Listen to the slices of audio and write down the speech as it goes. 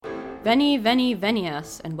Veni, veni,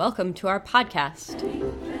 venias, and welcome to our podcast.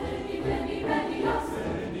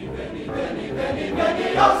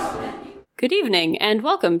 Good evening, and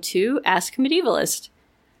welcome to Ask Medievalist.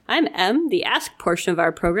 I'm Em, the Ask portion of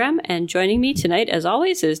our program, and joining me tonight, as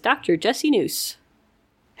always, is Dr. Jessie Noose.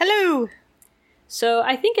 Hello! So,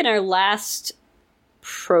 I think in our last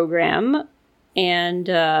program, and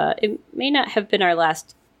it may not have been our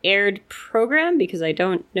last aired program, because I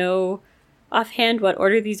don't know offhand what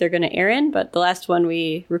order these are going to air in, but the last one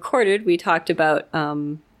we recorded, we talked about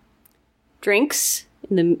drinks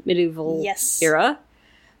in the medieval era,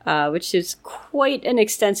 which is quite an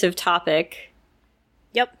extensive topic.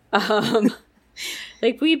 Yep.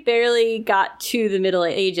 We barely got to the Middle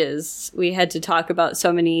Ages. We had to talk about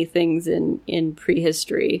so many things in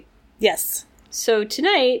prehistory. Yes. So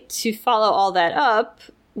tonight, to follow all that up,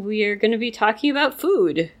 we're going to be talking about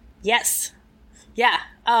food. Yes. Yeah.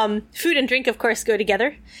 Food and drink, of course, go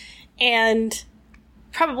together. And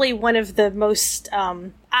probably one of the most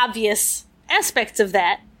obvious aspects of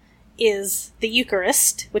that is the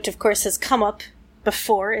Eucharist, which, of course, has come up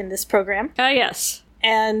before in this program. Yes.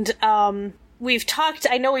 And I know we've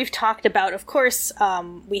talked about, of course,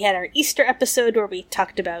 we had our Easter episode where we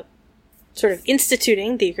talked about sort of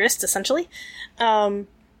instituting the Eucharist, essentially. And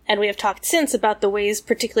we have talked since about the ways,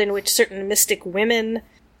 particularly in which certain mystic women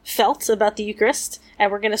felt about the Eucharist,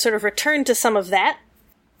 and we're going to sort of return to some of that.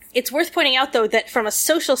 It's worth pointing out, though, that from a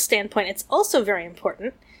social standpoint, it's also very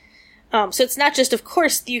important. So it's not just, of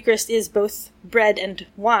course, the Eucharist is both bread and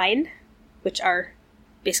wine, which are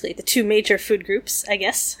basically the two major food groups, I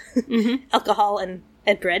guess. Mm-hmm. Alcohol and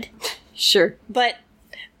bread. Sure. But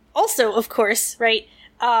also, of course, right,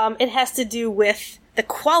 it has to do with the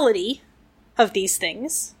quality of these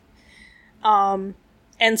things.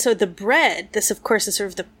 And so the bread, this of course is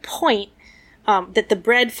sort of the point, that the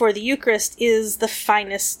bread for the Eucharist is the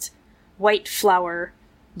finest white flour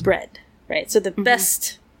bread, right? So the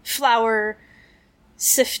best flour,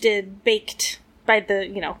 sifted, baked by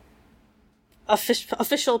the,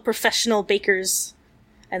 official professional bakers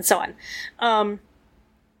and so on.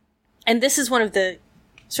 And this is one of the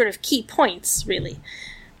sort of key points, really,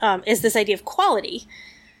 is this idea of quality.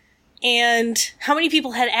 And how many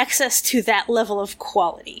people had access to that level of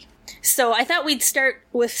quality? So I thought we'd start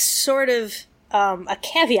with sort of a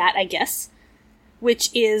caveat, I guess, which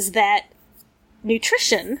is that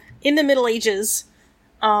nutrition in the Middle Ages,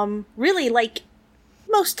 really like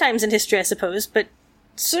most times in history, I suppose, but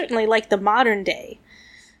certainly like the modern day,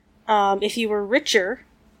 if you were richer,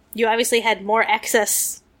 you obviously had more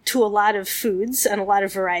access to a lot of foods and a lot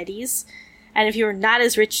of varieties. And if you were not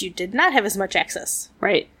as rich, you did not have as much access.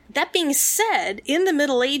 Right. That being said, in the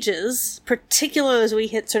Middle Ages, particularly as we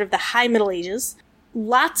hit sort of the high Middle Ages,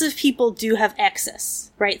 lots of people do have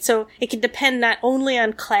access, right? So it can depend not only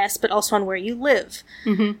on class, but also on where you live.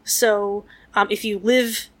 Mm-hmm. So if you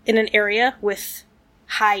live in an area with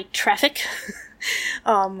high traffic,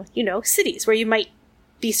 cities where you might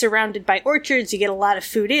be surrounded by orchards, you get a lot of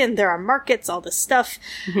food in, there are markets, all this stuff,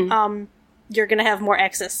 you're going to have more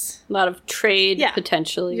access. A lot of trade,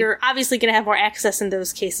 potentially. You're obviously going to have more access in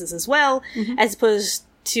those cases as well, as opposed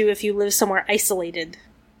to if you live somewhere isolated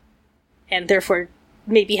and therefore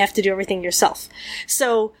maybe have to do everything yourself.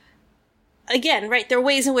 So, again, right, there are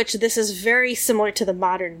ways in which this is very similar to the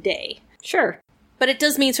modern day. Sure. But it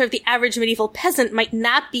does mean sort of the average medieval peasant might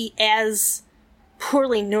not be as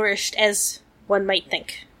poorly nourished as one might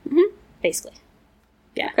think, basically.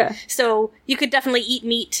 Yeah. Okay. So you could definitely eat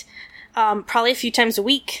meat probably a few times a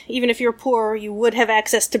week. Even if you're poor, you would have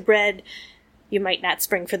access to bread. You might not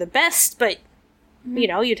spring for the best, but,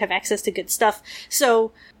 you'd have access to good stuff.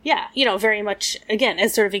 So, yeah, very much, again,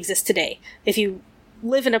 as sort of exists today. If you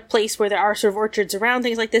live in a place where there are sort of orchards around,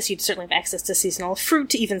 things like this, you'd certainly have access to seasonal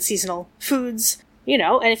fruit, even seasonal foods,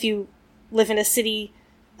 and if you live in a city,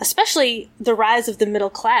 especially the rise of the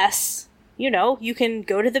middle class, you can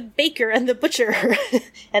go to the baker and the butcher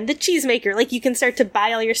and the cheesemaker. Like, you can start to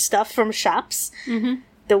buy all your stuff from shops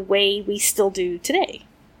the way we still do today,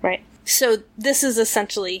 right? So this is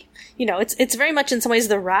essentially, it's very much in some ways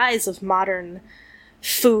the rise of modern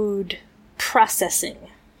food processing,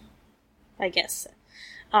 I guess.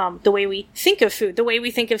 The way we think of food, the way we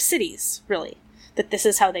think of cities, really. That this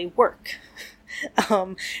is how they work.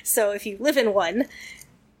 So if you live in one,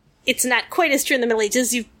 it's not quite as true in the Middle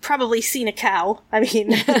Ages. You've probably seen a cow. I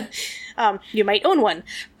mean, you might own one.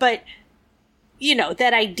 But,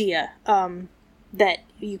 that idea that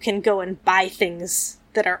you can go and buy things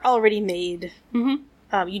that are already made.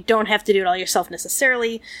 You don't have to do it all yourself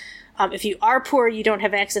necessarily. If you are poor, you don't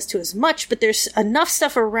have access to as much, but there's enough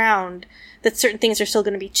stuff around that certain things are still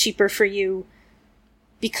going to be cheaper for you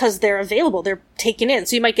because they're available. They're taken in.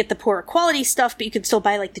 So you might get the poorer quality stuff, but you could still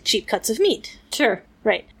buy, like, the cheap cuts of meat. Sure.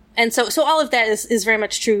 Right. And so all of that is very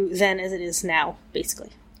much true then as it is now,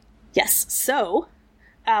 basically. Yes. So,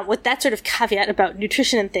 with that sort of caveat about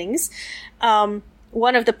nutrition and things,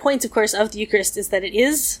 one of the points, of course, of the Eucharist is that it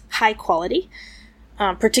is high quality.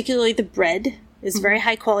 Particularly the bread is very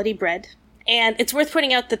high quality bread. And it's worth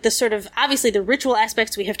pointing out that the sort of, obviously the ritual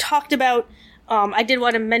aspects we have talked about. I did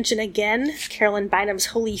want to mention again Carolyn Bynum's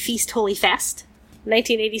Holy Feast, Holy Fast,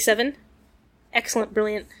 1987. Excellent,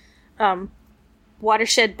 brilliant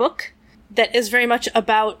watershed book that is very much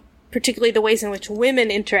about particularly the ways in which women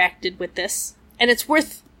interacted with this. And it's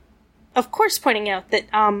worth, of course, pointing out that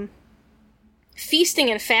feasting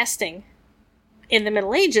and fasting in the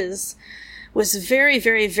Middle Ages was very,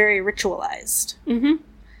 very, very ritualized. Mm-hmm.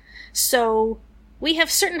 So we have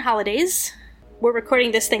certain holidays. We're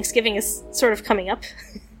recording this. Thanksgiving is sort of coming up.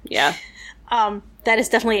 Yeah. That is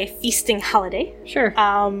definitely a feasting holiday. Sure.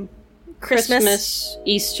 Christmas,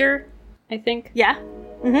 Easter, I think. Yeah.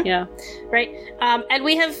 Mm-hmm. Yeah. Right. And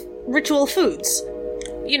we have ritual foods.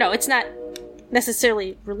 You know, it's not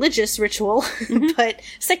necessarily religious ritual, but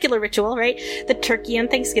secular ritual, right? The turkey on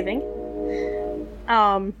Thanksgiving.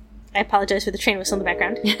 I apologize for the train whistle in the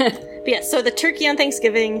background. But yeah, so the turkey on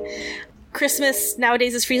Thanksgiving. Christmas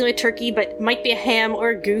nowadays is frequently turkey, but might be a ham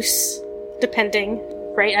or a goose, depending,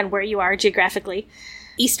 right, on where you are geographically.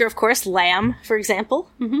 Easter, of course, lamb, for example,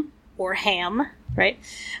 or ham, right?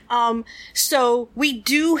 So we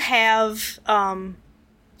do have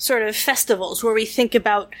sort of festivals where we think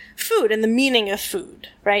about food and the meaning of food,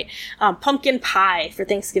 right? Pumpkin pie for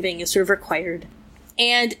Thanksgiving is sort of required.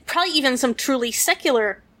 And probably even some truly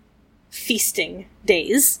secular feasting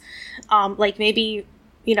days, like maybe,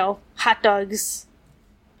 you know, hot dogs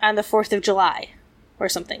on the 4th of July or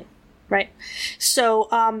something, right? So,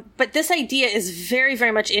 but this idea is very,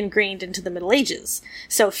 very much ingrained into the Middle Ages.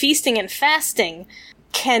 So feasting and fasting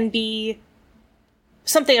can be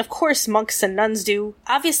something, of course, monks and nuns do,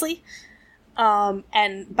 obviously.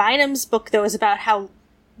 And Bynum's book, though, is about how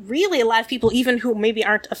really a lot of people, even who maybe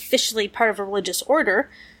aren't officially part of a religious order,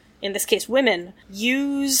 in this case women,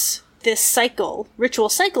 use this cycle, ritual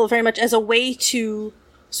cycle, very much as a way to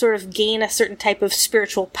sort of gain a certain type of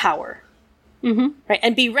spiritual power. Right?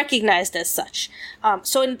 And be recognized as such.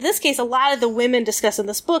 So in this case, a lot of the women discussed in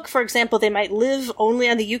this book, for example, they might live only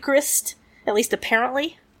on the Eucharist, at least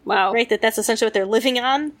apparently. Wow. Right? That's essentially what they're living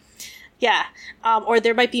on. Yeah. Or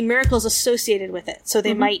there might be miracles associated with it. So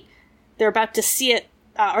they they're about to see it,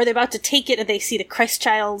 or they're about to take it and they see the Christ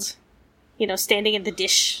child, you know, standing in the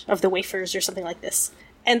dish of the wafers or something like this.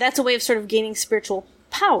 And that's a way of sort of gaining spiritual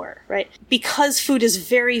power, right? Because food is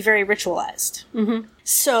very, very ritualized.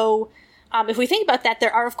 So, if we think about that,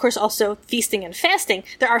 there are, of course, also feasting and fasting.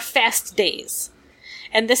 There are fast days.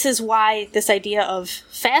 And this is why this idea of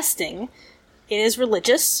fasting, it is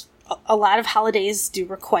religious. A lot of holidays do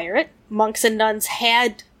require it. Monks and nuns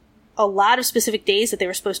had a lot of specific days that they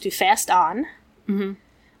were supposed to fast on. And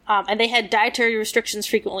they had dietary restrictions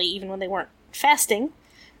frequently, even when they weren't fasting.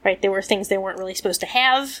 Right, there were things they weren't really supposed to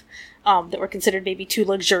have, that were considered maybe too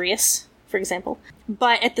luxurious, for example.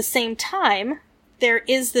 But at the same time, there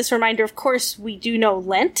is this reminder, of course, we do know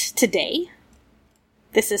Lent today.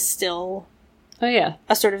 This is still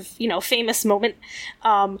a sort of, you know, famous moment.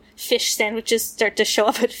 Fish sandwiches start to show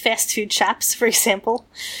up at fast food shops, for example.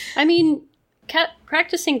 I mean,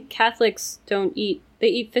 practicing Catholics they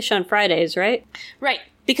eat fish on Fridays, right? Right,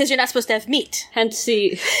 because you're not supposed to have meat. Hence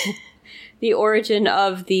the origin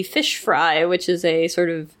of the fish fry, which is a sort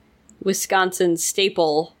of Wisconsin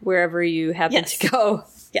staple wherever you happen to go.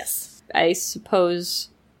 Yes. I suppose,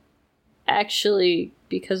 actually,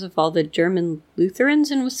 because of all the German Lutherans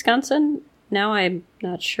in Wisconsin, now I'm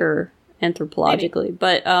not sure anthropologically,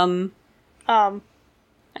 but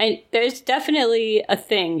there's definitely a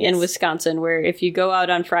thing in Wisconsin where if you go out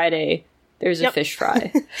on Friday, there's a fish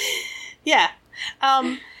fry. Yeah.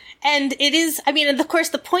 And it is, I mean, and of course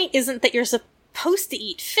the point isn't that you're supposed to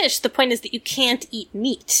eat fish. The point is that you can't eat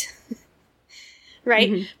meat.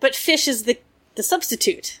 Right? But fish is the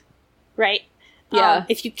substitute. Right? Yeah.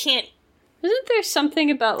 If you can't... Isn't there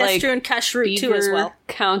something about, that's true in kashrut, too, as well.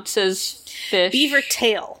 Counts as fish? Beaver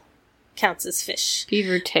tail counts as fish.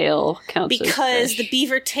 Beaver tail counts as fish. Because the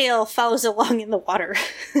beaver tail follows along in the water.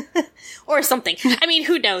 Or something. I mean,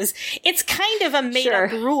 who knows? It's kind of a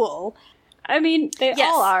made-up rule. I mean, they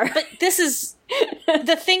all are. But this is...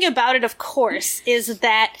 the thing about it, of course, is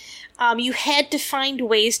that you had to find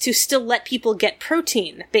ways to still let people get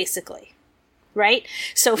protein, basically. Right?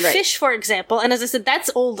 So fish, for example, and as I said, that's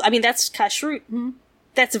old. I mean, that's kashrut.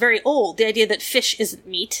 That's very old, the idea that fish isn't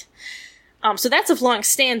meat. So that's of long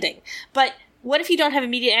standing. But what if you don't have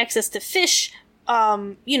immediate access to fish?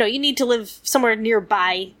 You need to live somewhere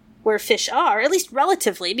nearby where fish are, at least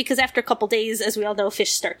relatively, because after a couple days, as we all know,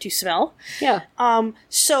 fish start to smell. Yeah.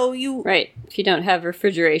 So you... Right. If you don't have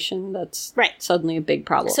refrigeration, that's suddenly a big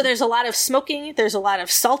problem. So there's a lot of smoking, there's a lot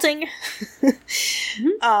of salting,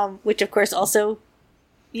 which of course also,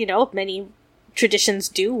 many traditions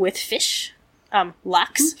do with fish.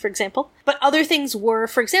 Lox, for example. But other things were,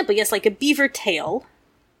 for example, yes, like a beaver tail.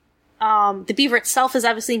 The beaver itself is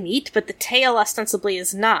obviously meat, but the tail ostensibly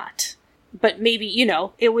is not. But maybe,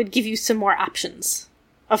 it would give you some more options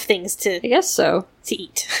of things to... I guess so. To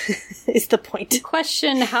eat, is the point.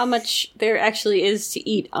 Question how much there actually is to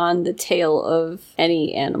eat on the tail of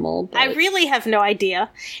any animal. But... I really have no idea.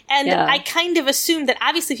 And I kind of assume that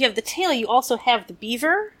obviously if you have the tail, you also have the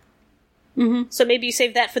beaver. Mm-hmm. So maybe you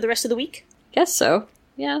save that for the rest of the week? Guess so.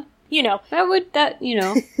 Yeah.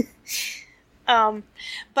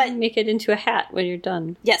 But make it into a hat when you're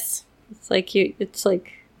done. Yes. It's like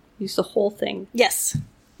use the whole thing. Yes.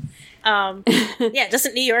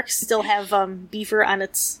 Doesn't New York still have beaver on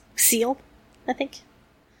its seal, I think?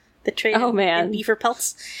 The trade in beaver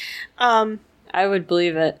pelts. I would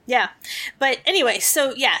believe it. Yeah. But anyway,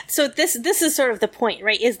 so this is sort of the point,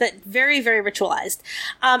 right? Is that very, very ritualized.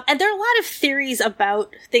 And there are a lot of theories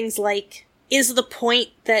about things like, is the point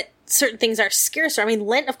that certain things are scarcer? I mean,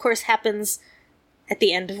 Lent, of course, happens at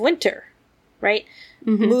the end of winter, right?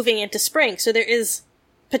 Mm-hmm. Moving into spring. So there is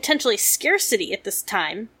potentially scarcity at this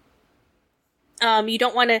time. You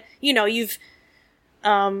don't want to, you've,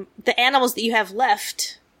 the animals that you have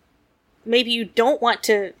left, maybe you don't want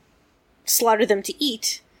to slaughter them to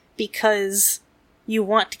eat because you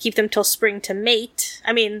want to keep them till spring to mate.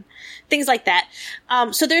 I mean, things like that.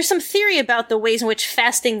 So there's some theory about the ways in which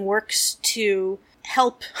fasting works to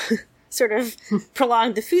help sort of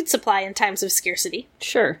prolong the food supply in times of scarcity.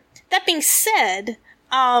 Sure. That being said,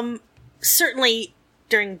 certainly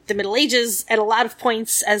during the Middle Ages, at a lot of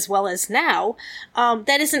points as well as now,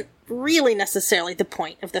 that isn't really necessarily the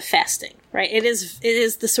point of the fasting, right? It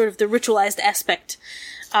is the sort of the ritualized aspect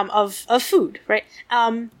of food, right?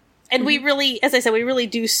 And we really, as I said, we really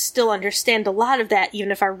do still understand a lot of that, even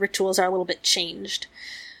if our rituals are a little bit changed.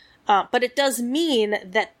 But it does mean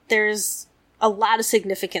that there's a lot of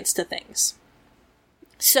significance to things.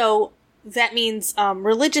 So that means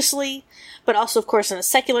religiously, but also, of course, in a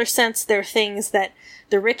secular sense, there are things that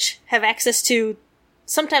the rich have access to,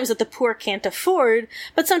 sometimes that the poor can't afford,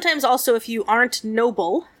 but sometimes also if you aren't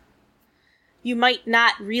noble, you might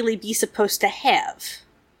not really be supposed to have.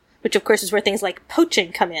 Which, of course, is where things like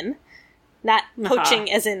poaching come in. Not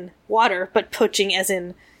poaching as in water, but poaching as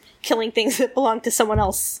in killing things that belong to someone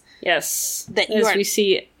else. Yes. As we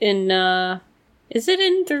see in, is it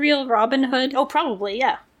in The Real Robin Hood? Oh, probably,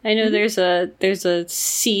 yeah. I know there's a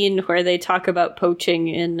scene where they talk about poaching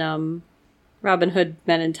in Robin Hood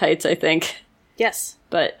Men in Tights, I think. Yes.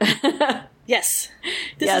 But yes.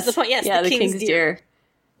 This is the point. Yes, yeah, the King's Deer.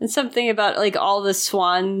 And something about like all the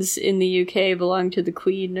swans in the UK belong to the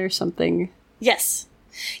Queen or something. Yes.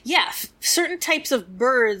 Yeah, certain types of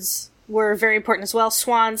birds were very important as well.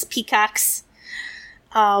 Swans, peacocks.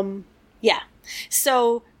 Yeah.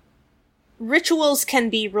 So rituals can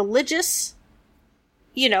be religious.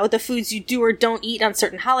 The foods you do or don't eat on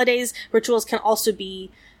certain holidays. Rituals can also be,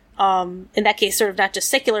 in that case, sort of not just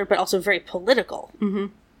secular, but also very political. Mm-hmm.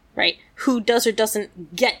 Right? Who does or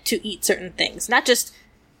doesn't get to eat certain things. Not just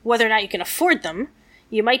whether or not you can afford them.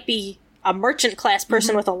 You might be a merchant class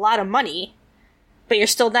person with a lot of money, but you're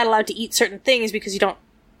still not allowed to eat certain things because you don't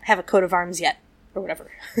have a coat of arms yet, or whatever.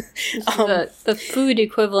 The food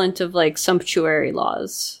equivalent of, like, sumptuary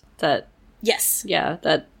laws. That... Yes. Yeah,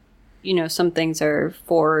 that... some things are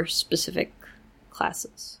for specific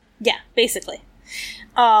classes. Yeah, basically.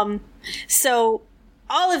 So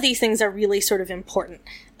all of these things are really sort of important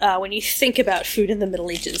when you think about food in the Middle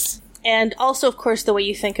Ages. And also, of course, the way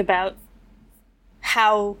you think about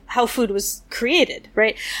how food was created,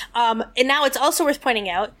 right? And now it's also worth pointing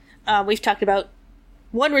out, we've talked about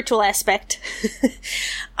one ritual aspect.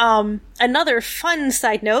 Another fun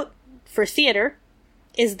side note for theater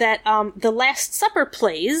is that the Last Supper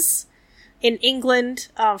plays in England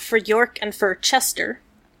for York and for Chester,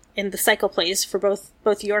 in the cycle plays for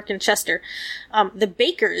both York and Chester, the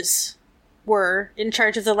bakers were in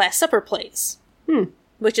charge of the Last Supper plays.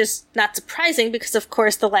 Which is not surprising because, of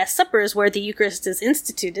course, the Last Supper is where the Eucharist is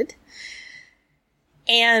instituted.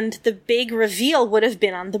 And the big reveal would have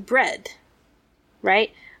been on the bread,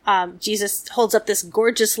 right? Jesus holds up this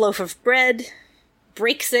gorgeous loaf of bread,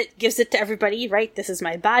 breaks it, gives it to everybody, right? This is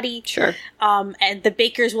my body. Sure. And the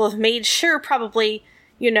bakers will have made sure probably,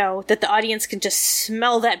 that the audience can just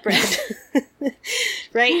smell that bread.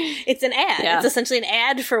 Right? It's an ad. Yeah. It's essentially an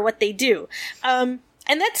ad for what they do. And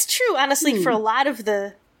that's true, honestly, for a lot of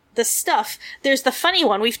the stuff. There's the funny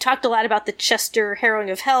one. We've talked a lot about the Chester Harrowing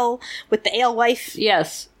of Hell with the alewife.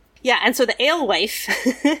 Yes. Yeah, and so the alewife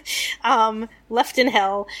left in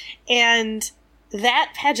hell, and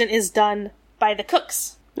that pageant is done by the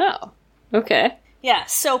cooks. Oh, okay. Yeah,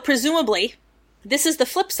 so presumably, this is the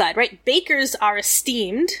flip side, right? Bakers are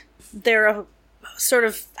esteemed. They're a sort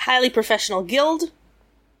of highly professional guild.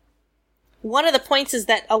 One of the points is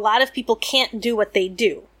that a lot of people can't do what they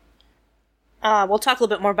do. We'll talk a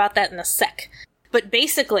little bit more about that in a sec. But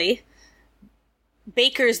basically,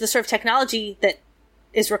 bakers, the sort of technology that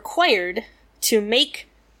is required to make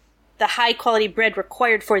the high-quality bread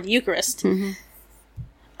required for the Eucharist,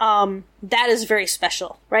 that is very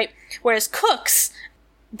special, right? Whereas cooks,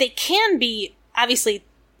 they can be, obviously,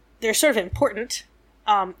 they're sort of important.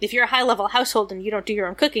 If you're a high-level household and you don't do your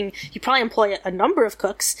own cooking, you probably employ a number of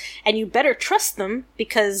cooks, and you better trust them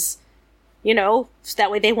because, so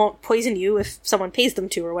that way they won't poison you if someone pays them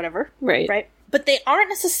to or whatever. Right. Right? But they aren't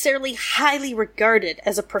necessarily highly regarded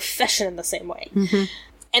as a profession in the same way.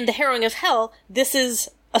 And the Harrowing of Hell, this is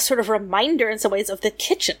a sort of reminder in some ways of the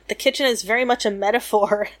kitchen. The kitchen is very much a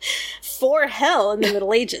metaphor for hell in the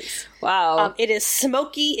Middle Ages. Wow. It is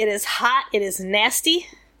smoky, it is hot, it is nasty.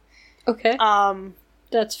 Okay.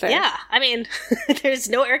 That's fair. Yeah, I mean, there's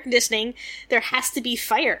no air conditioning. There has to be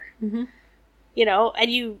fire. And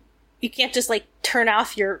you can't just, turn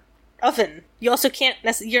off your oven. You also can't,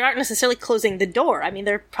 you're not necessarily closing the door. I mean,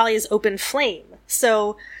 there probably is open flame.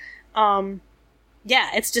 So, yeah,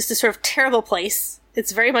 it's just a sort of terrible place.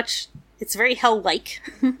 It's very hell-like.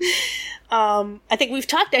 I think we've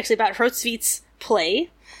talked actually about Hrotsvit's play,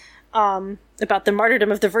 about the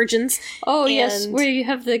martyrdom of the virgins. Oh, yes, where you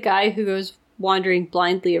have the guy who goes wandering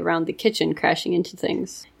blindly around the kitchen, crashing into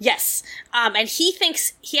things. Yes. And he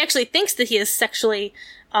actually thinks that he is sexually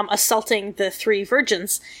assaulting the three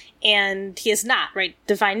virgins, and he is not, right?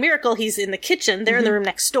 Divine miracle, he's in the kitchen, they're in the room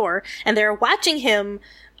next door, and they're watching him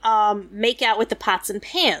make out with the pots and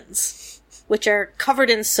pans, which are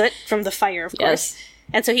covered in soot from the fire, of course.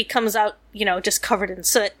 And so he comes out, just covered in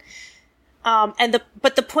soot.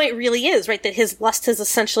 But the point really is, right, that his lust has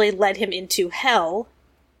essentially led him into hell,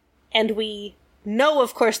 and we know,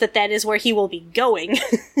 of course, that is where he will be going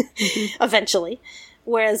eventually,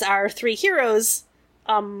 whereas our three heroes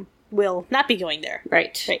will not be going there.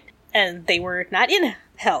 Right. And they were not in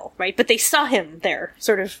hell, right? But they saw him there,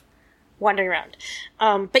 sort of wandering around.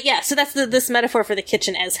 But yeah, so that's this metaphor for the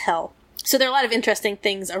kitchen as hell. So there are a lot of interesting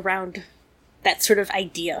things around that sort of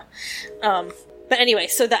idea. But anyway,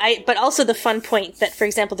 but also the fun point that, for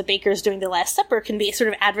example, the bakers doing the Last Supper can be sort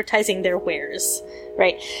of advertising their wares,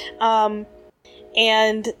 right?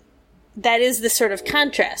 And that is the sort of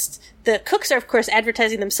contrast. The cooks are, of course,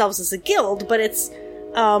 advertising themselves as a guild, but it's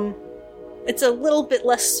a little bit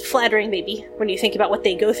less flattering, maybe, when you think about what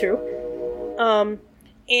they go through.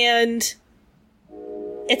 And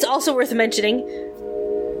it's also worth mentioning,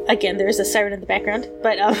 again, there's a siren in the background,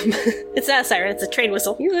 but it's not a siren, it's a train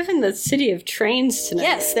whistle. You live in the city of trains tonight.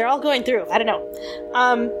 Yes, they're all going through. I don't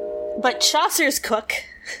know. But Chaucer's cook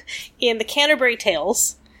in the Canterbury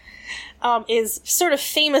Tales is sort of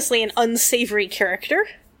famously an unsavory character.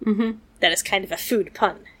 That is kind of a food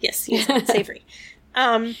pun. Yes, he's unsavory.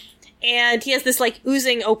 And he has this,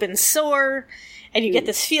 oozing open sore, and you get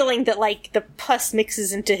this feeling that, the pus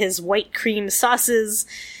mixes into his white cream sauces.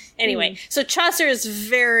 Anyway, so Chaucer is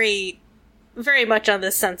very, very much on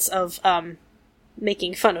this sense of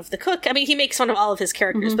making fun of the cook. I mean, he makes fun of all of his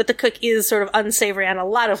characters, but the cook is sort of unsavory on a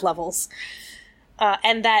lot of levels.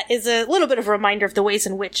 And that is a little bit of a reminder of the ways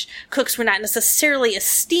in which cooks were not necessarily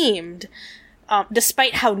esteemed,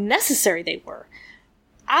 despite how necessary they were.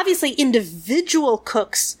 Obviously, individual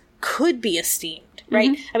cooks could be esteemed,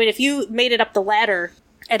 right? I mean, if you made it up the ladder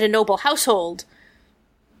at a noble household,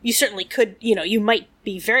 you certainly could, you might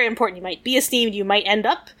be very important, you might be esteemed, you might end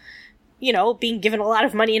up, being given a lot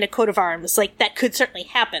of money and a coat of arms. That could certainly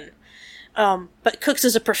happen. But cooks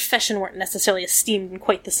as a profession weren't necessarily esteemed in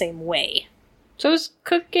quite the same way. So is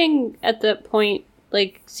cooking at that point,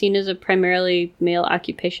 seen as a primarily male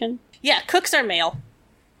occupation? Yeah, cooks are male.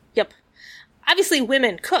 Yep. Obviously,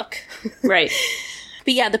 women cook. Right.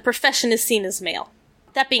 But yeah, the profession is seen as male.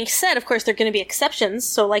 That being said, of course, there are going to be exceptions.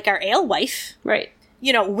 So, our alewife. Right.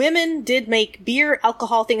 Women did make beer,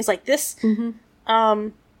 alcohol, things like this.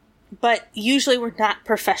 But usually were not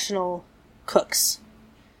professional cooks.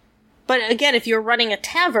 But again, if you're running a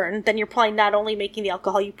tavern, then you're probably not only making the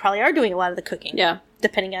alcohol, you probably are doing a lot of the cooking. Yeah.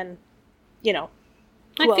 Depending on,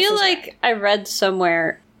 I feel like I read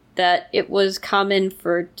somewhere that it was common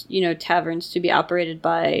for, taverns to be operated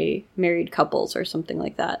by married couples or something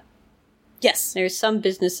like that. Yes. There's some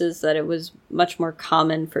businesses that it was much more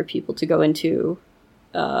common for people to go into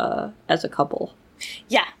as a couple.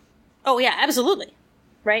 Yeah. Oh, yeah, absolutely.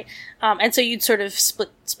 Right? And so you'd sort of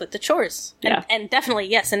split the chores. And definitely,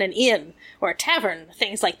 yes, in an inn or a tavern,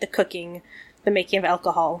 things like the cooking, the making of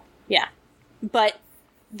alcohol. Yeah. But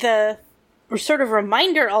the sort of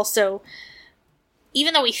reminder also,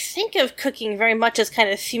 even though we think of cooking very much as kind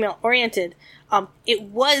of female-oriented, it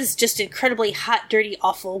was just incredibly hot, dirty,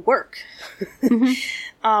 awful work.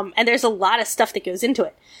 Mm-hmm. And there's a lot of stuff that goes into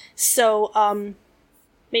it. So,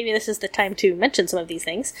 maybe this is the time to mention some of these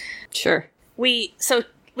things. Sure. We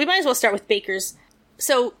might as well start with bakers.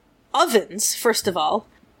 So, ovens, first of all,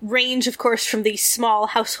 range, of course, from the small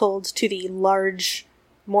household to the large,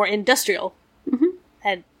 more industrial. Mm-hmm.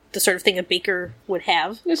 And the sort of thing a baker would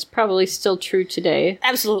have. It's probably still true today.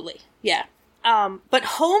 Absolutely, yeah. But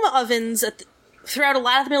home ovens, throughout a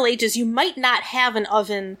lot of the Middle Ages, you might not have an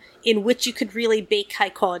oven in which you could really bake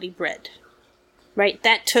high-quality bread. Right?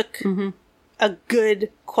 That took a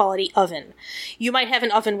good quality oven. You might have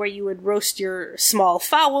an oven where you would roast your small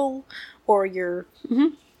fowl, or your,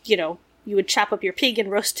 you would chop up your pig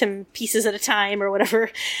and roast him pieces at a time, or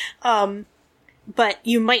whatever. But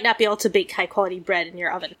you might not be able to bake high-quality bread in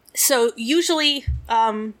your oven. So usually,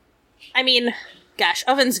 ovens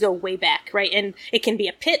go way back, right? And it can be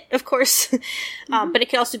a pit, of course, but it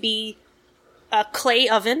can also be a clay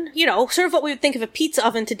oven, sort of what we would think of a pizza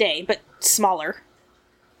oven today, but smaller,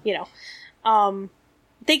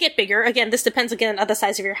 They get bigger. Again, this depends again on the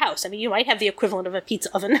size of your house. I mean, you might have the equivalent of a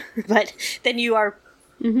pizza oven, but then you are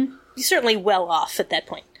you're certainly well off at that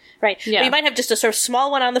point, right? Yeah. But you might have just a sort of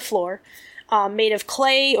small one on the floor, made of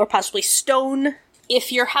clay or possibly stone.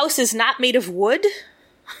 If your house is not made of wood,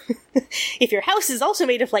 if your house is also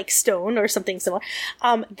made of like stone or something similar,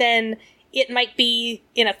 then it might be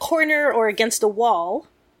in a corner or against a wall,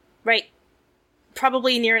 right?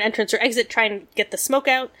 Probably near an entrance or exit, try and get the smoke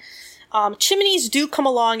out. Chimneys do come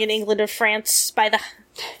along in England and France by the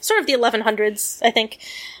sort of the 1100s, I think.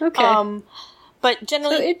 Okay. But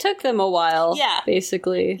generally... So it took them a while,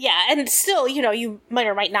 basically. Yeah, and still, you might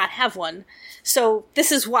or might not have one. So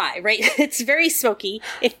this is why, right? It's very smoky.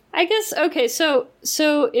 I guess, okay, so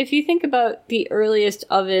if you think about the earliest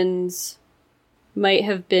ovens might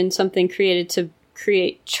have been something created to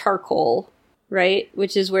create charcoal, right?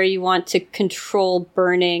 Which is where you want to control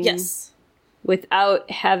burning. Yes.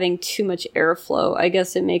 Without having too much airflow. I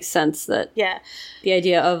guess it makes sense that the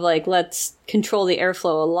idea of, like, let's control the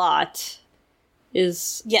airflow a lot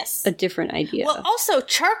is a different idea. Well, also,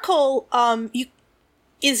 charcoal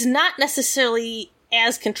is not necessarily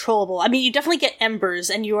as controllable. I mean, you definitely get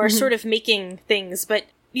embers, and you are sort of making things, but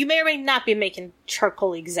you may or may not be making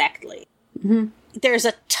charcoal exactly. Mm-hmm. There's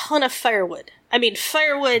a ton of firewood. I mean,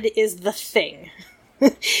 firewood is the thing.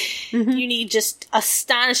 You need just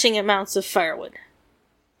astonishing amounts of firewood,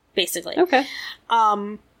 basically. Okay.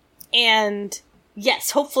 And yes,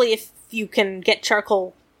 hopefully if you can get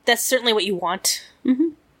charcoal, that's certainly what you want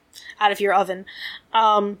out of your oven.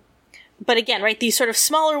 But again, right, these sort of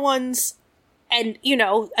smaller ones, and,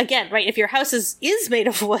 again, right, if your house is made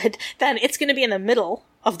of wood, then it's going to be in the middle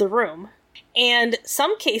of the room. And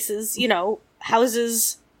some cases,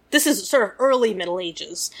 houses... This is sort of early Middle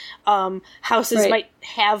Ages. Houses might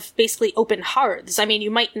have basically open hearths. I mean,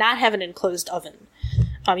 you might not have an enclosed oven.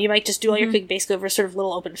 You might just do all your cooking basically over sort of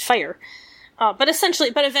little open fire. But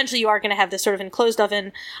eventually you are going to have this sort of enclosed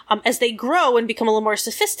oven. As they grow and become a little more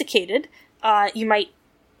sophisticated, you might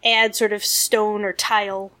add sort of stone or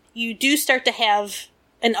tile. You do start to have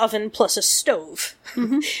an oven plus a stove,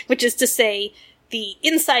 which is to say the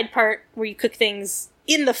inside part where you cook things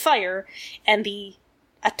in the fire and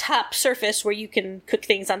a top surface where you can cook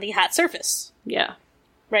things on the hot surface. Yeah.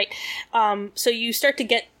 Right? So you start to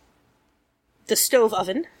get the stove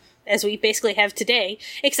oven, as we basically have today,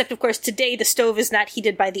 except, of course, today the stove is not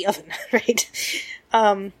heated by the oven,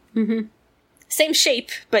 right? Same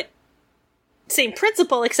shape, but same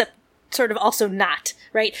principle, except sort of also not,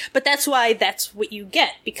 right? But that's why that's what you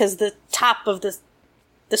get, because the top of the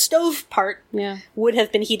stove part would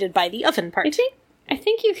have been heated by the oven part. I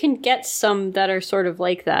think you can get some that are sort of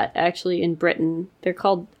like that, actually, in Britain. They're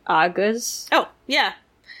called agas. Oh, yeah.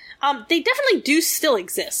 They definitely do still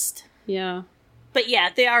exist. Yeah. But yeah,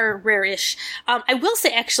 they are rare-ish. I will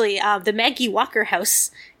say, actually, the Maggie Walker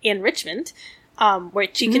house in Richmond,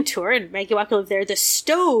 which you can tour, and Maggie Walker lived there, the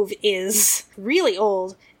stove is really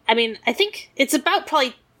old. I mean, I think it's about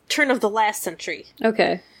probably turn of the last century.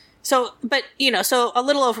 Okay. So, but, so a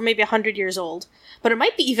little over maybe 100 years old. But it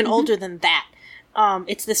might be even older than that.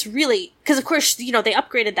 It's this really... Because, of course, they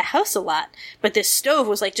upgraded the house a lot. But this stove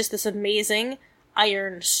was, like, just this amazing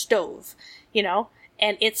iron stove,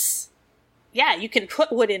 And it's... Yeah, you can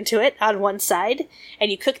put wood into it on one side,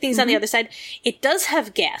 and you cook things on the other side. It does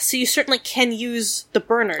have gas, so you certainly can use the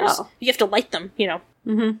burners. Oh. You have to light them,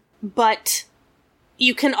 Mm-hmm. But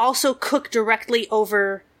you can also cook directly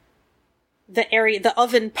over the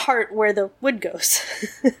oven part where the wood goes.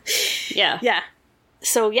 Yeah. Yeah.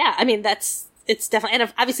 So, yeah, I mean, it's definitely,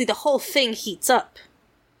 and obviously the whole thing heats up,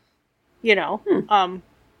 I mean,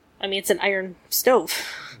 it's an iron stove,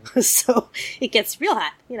 so it gets real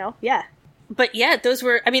hot, yeah. But yeah,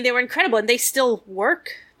 they were incredible, and they still work,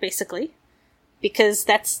 basically, because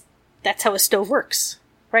that's how a stove works,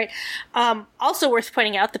 right? Also worth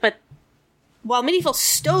pointing out that, but while medieval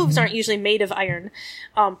stoves aren't usually made of iron,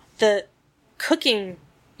 the cooking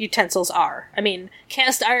utensils are. I mean,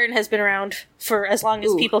 cast iron has been around for as long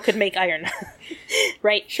as people could make iron,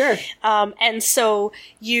 right? Sure. And so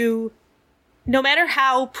no matter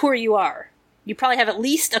how poor you are, you probably have at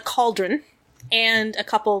least a cauldron and a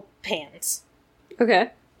couple pans.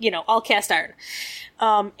 Okay. All cast iron.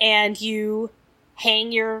 And you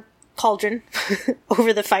hang your cauldron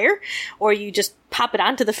over the fire, or you just pop it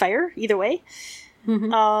onto the fire, either way.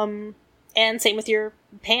 Mm-hmm. And same with your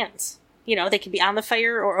pans. They can be on the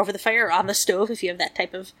fire or over the fire or on the stove if you have that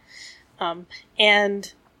type of...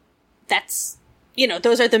 and that's...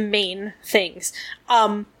 those are the main things.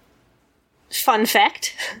 Fun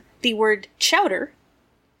fact, the word chowder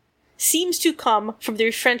seems to come from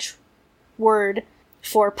the French word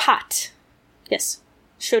for pot. Yes,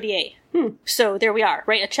 chaudier. So there we are,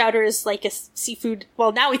 right? A chowder is like a seafood...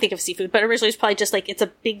 Well, now we think of seafood, but originally it's probably just like it's a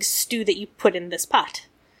big stew that you put in this pot,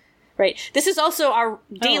 right? This is also our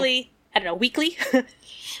daily... weekly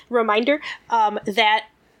reminder that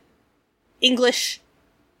English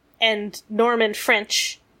and Norman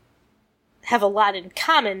French have a lot in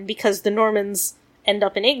common because the Normans end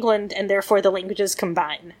up in England and therefore the languages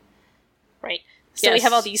combine. Right? So we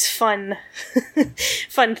have all these fun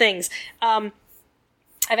things. I've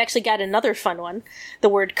actually got another fun one. The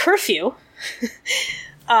word curfew.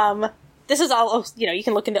 This is all, you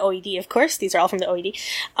can look into OED, of course. These are all from the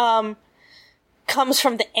OED. Comes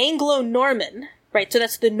from the Anglo-Norman, right? So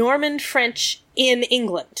that's the Norman French in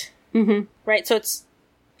England, right? So it's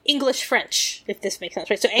English-French, if this makes sense,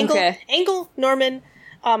 right? So Anglo-Norman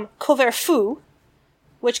couvre-feu,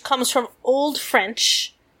 which comes from Old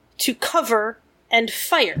French to cover and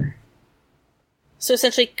fire. So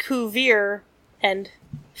essentially couvre and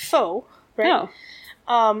faux, right?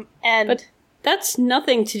 Oh. But that's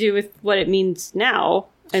nothing to do with what it means now.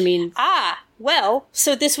 I mean... Well,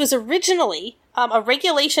 so this was originally... a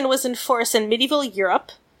regulation was in force in medieval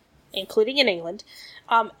Europe, including in England,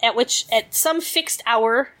 at which, at some fixed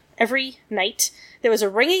hour every night, there was a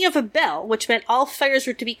ringing of a bell, which meant all fires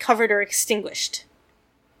were to be covered or extinguished.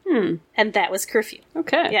 And that was curfew.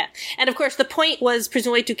 Okay. Yeah. And of course, the point was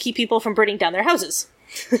presumably to keep people from burning down their houses.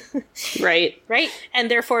 Right. Right?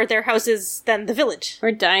 And therefore, their houses, then the village.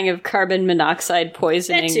 Or dying of carbon monoxide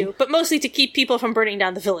poisoning. That too, but mostly to keep people from burning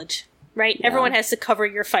down the village. Right? Yeah. Everyone has to cover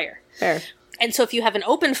your fire. Fair. And so if you have an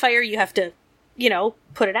open fire, you have to,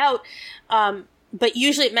 put it out. But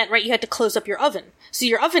usually it meant, right, you had to close up your oven. So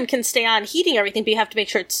your oven can stay on heating everything, but you have to make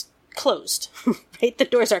sure it's closed. Right? The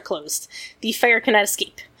doors are closed. The fire cannot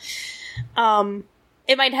escape.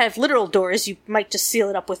 It might have literal doors. You might just seal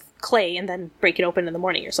it up with clay and then break it open in the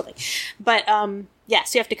morning or something. But, so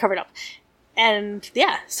you have to cover it up. And,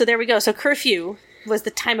 so there we go. So curfew was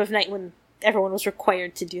the time of night when everyone was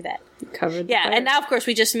required to do that. Covered the fire. And now, of course,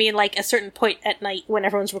 we just mean, like, a certain point at night when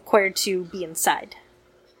everyone's required to be inside.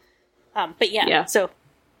 But so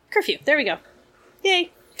curfew. There we go.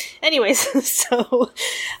 Yay. Anyways, so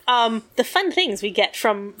the fun things we get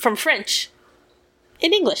from French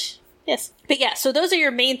in English. Yes. But so those are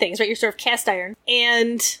your main things, right? Your sort of cast iron.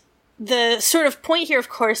 And the sort of point here, of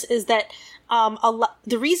course, is that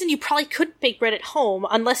the reason you probably couldn't bake bread at home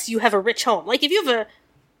unless you have a rich home. Like, if you have a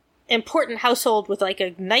important household with like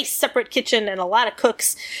a nice separate kitchen and a lot of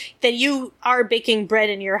cooks, then you are baking bread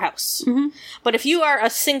in your house. Mm-hmm. But if you are a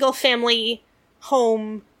single family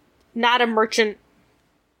home, not a merchant,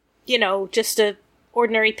 just a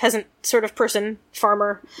ordinary peasant sort of person,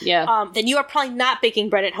 farmer, then you are probably not baking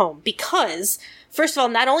bread at home because, first of all,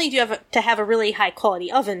 not only do you have to have a really high quality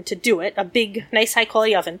oven to do it, a big, nice, high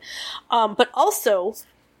quality oven, but also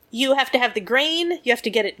you have to have the grain, you have to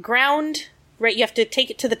get it ground, right? You have to take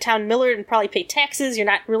it to the town miller and probably pay taxes. You're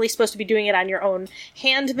not really supposed to be doing it on your own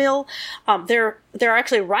hand mill. There are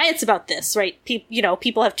actually riots about this, right?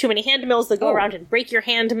 People have too many hand mills. They go around and break your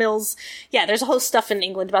hand mills. Yeah, there's a whole stuff in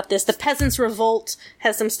England about this. The Peasants' Revolt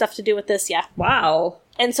has some stuff to do with this, yeah. Wow.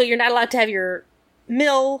 And so you're not allowed to have your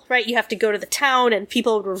mill, right? You have to go to the town, and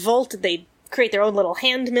people would revolt. They'd create their own little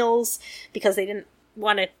hand mills because they didn't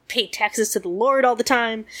want to pay taxes to the Lord all the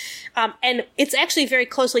time. And it's actually very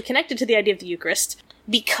closely connected to the idea of the Eucharist,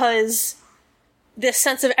 because this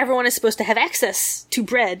sense of everyone is supposed to have access to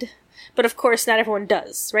bread, but of course not everyone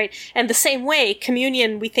does, right? And the same way,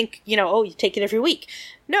 communion, we think, you take it every week.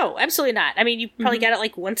 No, absolutely not. I mean, you probably got it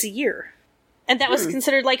like once a year. And that was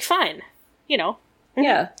considered like fine,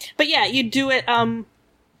 Yeah. But yeah, you do it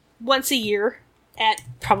once a year at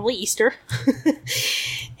probably Easter.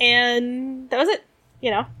 And that was it.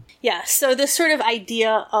 Yeah, so this sort of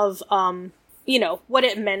idea of, what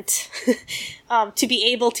it meant to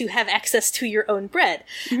be able to have access to your own bread.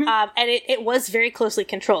 Mm-hmm. And it was very closely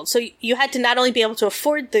controlled. So you had to not only be able to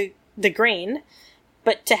afford the grain,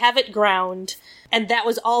 but to have it ground, and that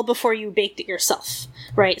was all before you baked it yourself,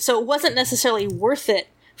 right? So it wasn't necessarily worth it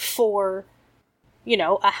for,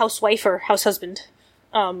 a housewife or house husband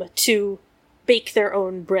to bake their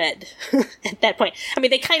own bread at that point. I mean,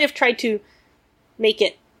 they kind of tried to make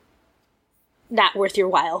it not worth your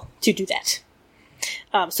while to do that.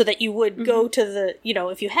 So that you would go to the,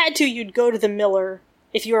 if you had to, you'd go to the miller.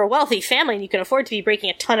 If you were a wealthy family and you can afford to be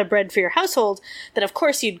breaking a ton of bread for your household, then of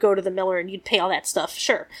course you'd go to the miller and you'd pay all that stuff,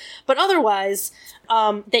 sure. But otherwise,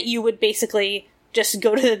 that you would basically just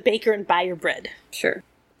go to the baker and buy your bread. Sure.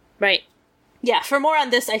 Right. Yeah, for more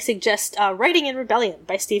on this, I suggest Writing in Rebellion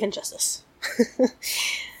by Stephen Justice.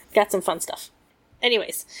 Got some fun stuff.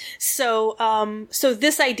 Anyways, so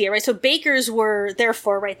this idea, right? So bakers were,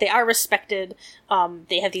 therefore, right, they are respected.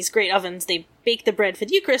 They have these great ovens. They bake the bread for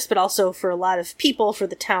the Eucharist, but also for a lot of people, for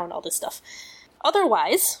the town, all this stuff.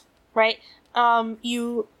 Otherwise, right,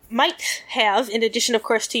 you might have, in addition, of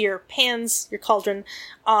course, to your pans, your cauldron,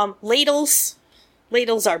 ladles.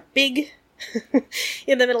 Ladles are big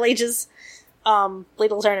in the Middle Ages.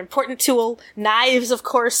 Ladles are an important tool. Knives, of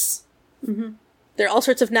course. Mm-hmm. There are all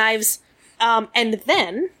sorts of knives. And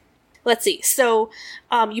then, let's see, so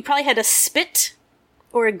you probably had a spit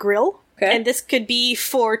or a grill, okay. And this could be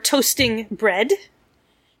for toasting bread.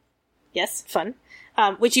 Yes, fun.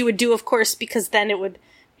 Which you would do, of course, because then it would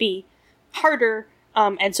be harder,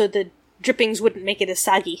 and so the drippings wouldn't make it as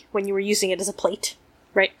soggy when you were using it as a plate,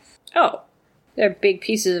 right? Oh, they're big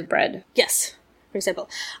pieces of bread. Yes, for example.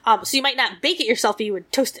 So you might not bake it yourself, but you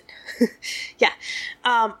would toast it. Yeah.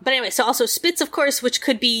 But anyway, so also spits, of course, which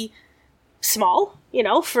could be small,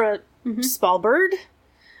 for a small bird,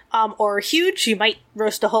 or huge. You might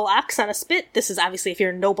roast a whole ox on a spit. This is obviously if you're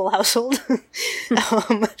a noble household.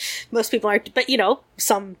 Most people aren't, but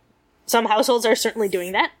some households are certainly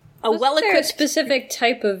doing that. Wasn't there a specific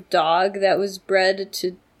type of dog that was bred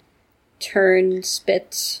to turn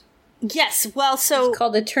spits? Yes, well, so it's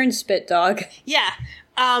called a turn spit dog. Yeah,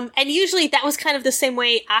 and usually that was kind of the same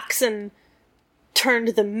way oxen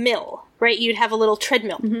turned the mill, right? You'd have a little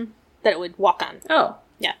treadmill. Mm-hmm. That it would walk on. Oh.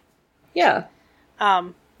 Yeah. Yeah.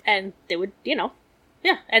 And they would, yeah,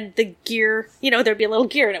 and the gear, there'd be a little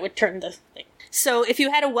gear and it would turn the thing. So if you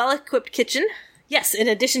had a well-equipped kitchen, yes, in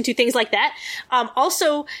addition to things like that,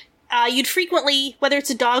 also, you'd frequently, whether it's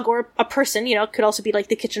a dog or a person, it could also be like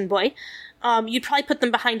the kitchen boy, you'd probably put them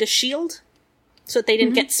behind a shield so that they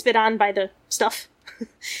didn't get spit on by the stuff.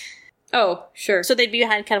 Oh, sure. So they'd be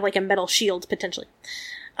behind kind of like a metal shield, potentially.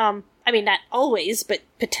 I mean, not always, but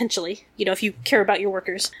potentially, if you care about your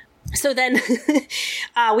workers. So then,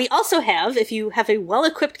 we also have, if you have a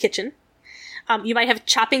well-equipped kitchen, you might have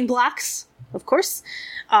chopping blocks, of course,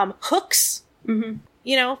 hooks,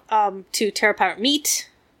 to tear apart meat.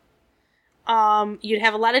 You'd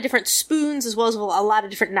have a lot of different spoons as well as a lot of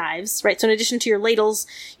different knives, right? So in addition to your ladles,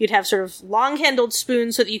 you'd have sort of long-handled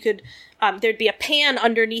spoons so that you could, there'd be a pan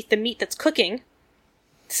underneath the meat that's cooking.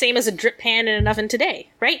 Same as a drip pan in an oven today,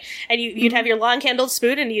 right? And you'd have your long-handled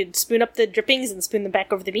spoon, and you'd spoon up the drippings and spoon them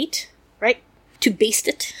back over the meat, right? To baste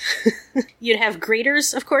it. You'd have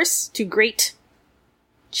graters, of course, to grate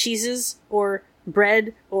cheeses or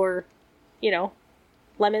bread or,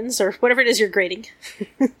 lemons or whatever it is you're grating.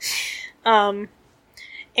 And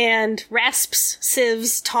rasps,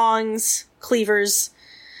 sieves, tongs, cleavers.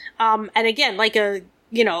 And again, like a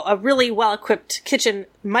really well-equipped kitchen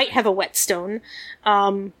might have a whetstone.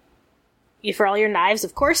 For all your knives,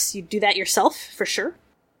 of course, you do that yourself, for sure.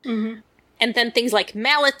 Mm-hmm. And then things like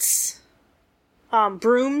mallets,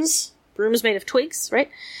 brooms made of twigs, right?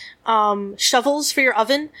 shovels for your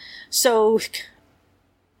oven. So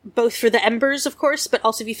both for the embers, of course, but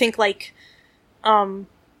also if you think like,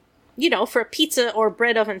 for a pizza or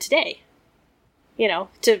bread oven today,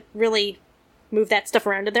 to really move that stuff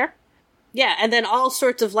around in there. Yeah, and then all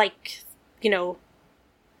sorts of like,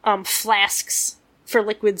 flasks for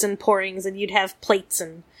liquids and pourings, and you'd have plates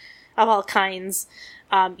and of all kinds.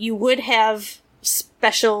 You would have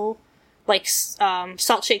special like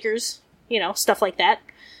salt shakers, stuff like that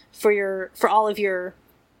for all of your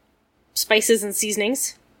spices and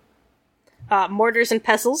seasonings. Mortars and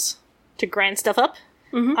pestles to grind stuff up.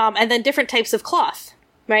 Mm-hmm. And then different types of cloth,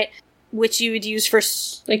 right? Which you would use for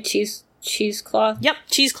like cheesecloth. Yep,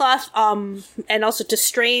 cheesecloth. And also to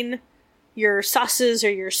strain your sauces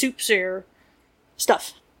or your soups or your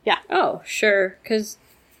stuff. Yeah. Oh, sure, because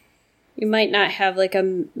you might not have like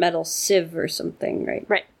a metal sieve or something, right?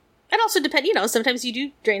 Right. And also depend, sometimes you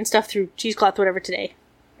do drain stuff through cheesecloth, whatever today,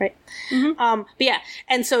 right? Mm-hmm. But yeah,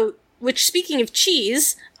 and so, speaking of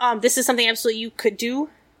cheese, this is something absolutely you could do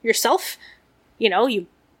yourself.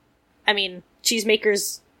 Cheese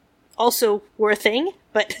makers also were a thing,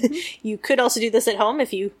 but mm-hmm. you could also do this at home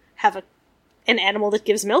if you have an animal that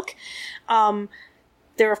gives milk.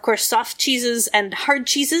 There are, of course, soft cheeses and hard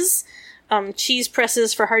cheeses. Cheese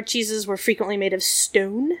presses for hard cheeses were frequently made of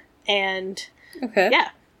stone, and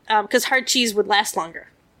because hard cheese would last longer,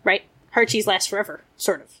 right? Hard cheese lasts forever,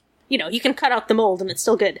 sort of. You can cut out the mold and it's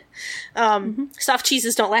still good. Mm-hmm. Soft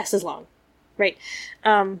cheeses don't last as long, right?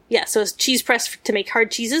 So it's cheese press to make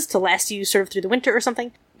hard cheeses to last you sort of through the winter or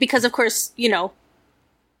something. Because, of course,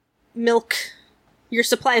 milk, your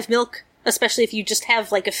supply of milk, especially if you just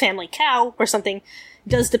have like a family cow or something,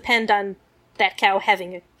 does depend on that cow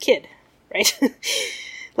having a kid, right?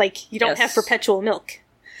 Like, you don't have perpetual milk.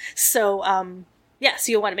 So,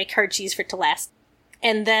 so you'll want to make hard cheese for it to last.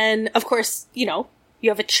 And then, of course, you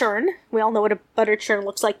have a churn. We all know what a butter churn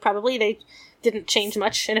looks like, probably. They didn't change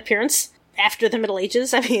much in appearance after the Middle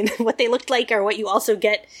Ages. I mean, what they looked like are what you also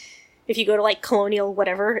get if you go to, like, Colonial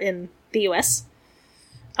whatever in the U.S.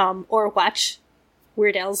 Or watch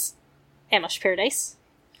Weird Al's Amish Paradise.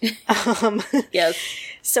 Yes.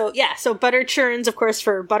 So butter churns, of course,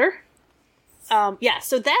 for butter.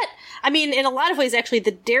 So that, in a lot of ways, actually, the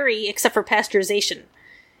dairy, except for pasteurization,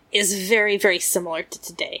 is very, very similar to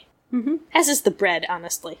today. Mm-hmm. As is the bread,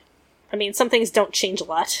 honestly. Some things don't change a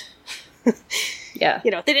lot. Yeah.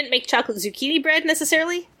 They didn't make chocolate zucchini bread,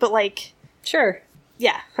 necessarily, but, like... Sure.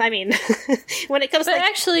 Yeah, when it comes to... But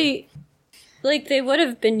actually, like, they would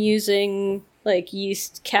have been using, like,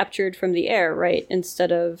 yeast captured from the air, right?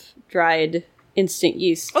 Instead of dried instant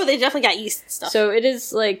yeast. Oh, they definitely got yeast and stuff. So it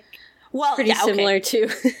is, like, pretty similar to...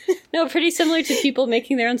 pretty similar to people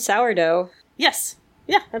making their own sourdough. Yes.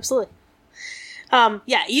 Yeah, absolutely.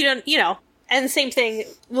 You don't, and the same thing,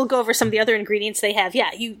 we'll go over some of the other ingredients they have.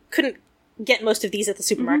 Yeah, you couldn't get most of these at the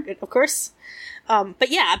supermarket, mm-hmm. of course. But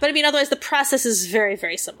otherwise the process is very,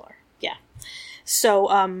 very similar. Yeah. So,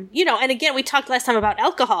 and again, we talked last time about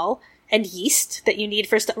alcohol and yeast that you need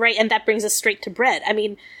for stuff, right? And that brings us straight to bread.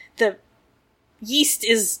 The yeast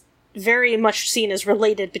is very much seen as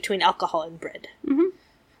related between alcohol and bread. Mm-hmm.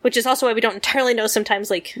 Which is also why we don't entirely know sometimes,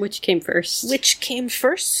 like... Which came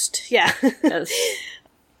first. Yeah. Yes.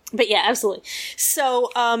 But yeah, absolutely. So,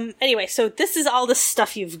 anyway, so this is all the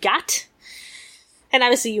stuff you've got. And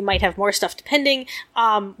obviously you might have more stuff depending.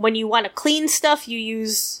 When you want to clean stuff, you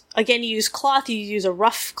use cloth. You use a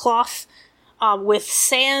rough cloth with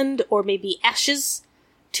sand or maybe ashes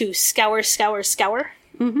to scour.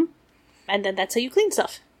 Mm-hmm. And then that's how you clean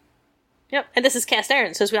stuff. Yep, and this is cast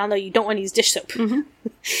iron, so as we all know, you don't want to use dish soap. Mm-hmm.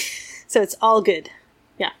 So it's all good.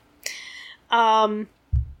 Yeah. All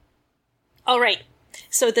right.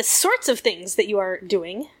 So the sorts of things that you are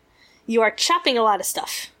doing, you are chopping a lot of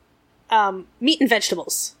stuff. Meat and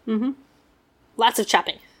vegetables. Mm-hmm. Lots of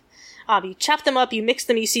chopping. You chop them up, you mix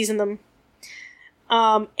them, you season them.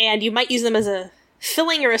 And you might use them as a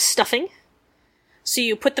filling or a stuffing. So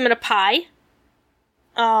you put them in a pie.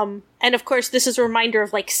 And of course, this is a reminder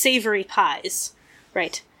of, like, savory pies,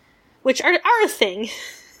 right? Which are a thing.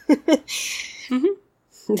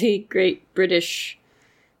 Mm-hmm. The great British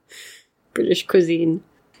cuisine.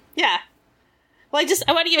 Yeah. Well,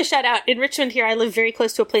 I want to give a shout out. In Richmond here, I live very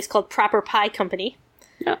close to a place called Proper Pie Company.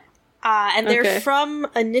 Yeah. And they're from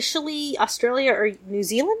initially Australia or New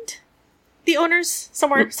Zealand? The owners?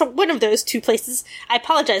 Somewhere. One of those two places. I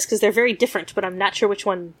apologize because they're very different, but I'm not sure which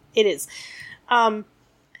one it is.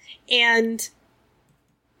 And,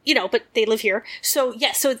 but they live here. So,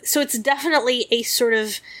 yeah, so it's definitely a sort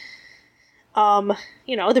of,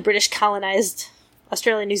 the British colonized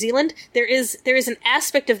Australia and New Zealand. There is an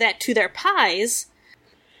aspect of that to their pies,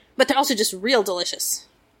 but they're also just real delicious.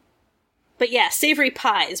 But yeah, savory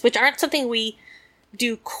pies, which aren't something we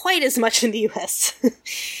do quite as much in the US.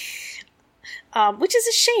 Which is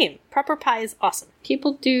a shame. Proper pie is awesome.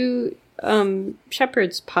 People do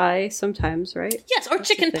shepherd's pie sometimes, right? Yes, or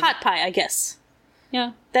chicken pot pie, I guess.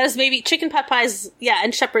 Yeah. That is maybe chicken pot pies, yeah,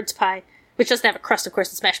 and shepherd's pie, which doesn't have a crust, of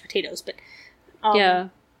course, it's mashed potatoes, but... yeah.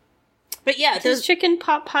 But yeah, does chicken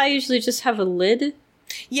pot pie usually just have a lid?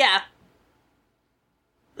 Yeah.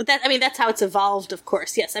 But that's how it's evolved, of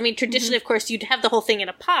course, yes. I mean, traditionally, of course, you'd have the whole thing in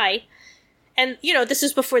a pie, and, this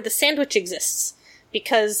is before the sandwich exists,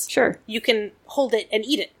 because you can hold it and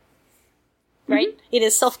eat it, right? Mm-hmm. It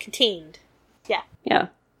is self-contained. Yeah. Yeah.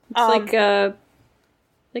 It's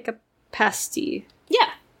like a pasty. Yeah.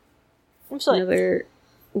 Absolutely. Another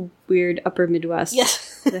weird upper Midwest.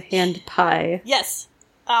 Yes. The hand pie. Yes.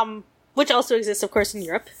 Which also exists, of course, in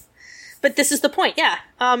Europe. But this is the point, yeah.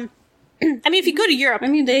 If you go to Europe...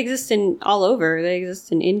 they exist all over. They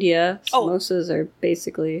exist in India. Samosas are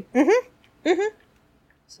basically... Mm-hmm. Mm-hmm.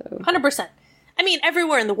 So... 100%.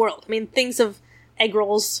 Everywhere in the world. Things of egg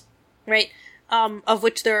rolls, right? Of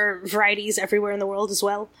which there are varieties everywhere in the world as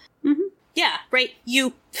well. Mm-hmm. Yeah, right?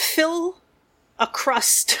 You fill a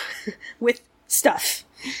crust with stuff.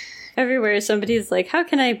 Everywhere somebody's like, how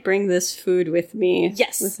can I bring this food with me?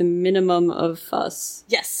 Yes. With a minimum of fuss.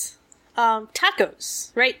 Yes.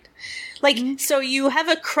 Tacos, right? So you have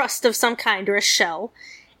a crust of some kind or a shell,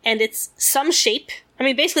 and it's some shape.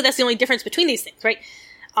 Basically that's the only difference between these things, right?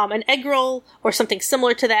 An egg roll or something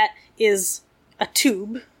similar to that is a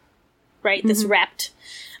tube, right? Mm-hmm. That's wrapped.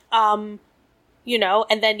 And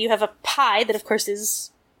then you have a pie that, of course,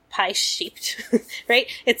 is pie-shaped, right?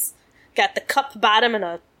 It's got the cup bottom and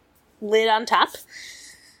a lid on top.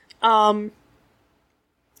 And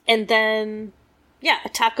then, a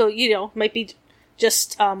taco, might be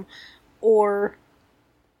just,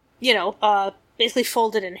 basically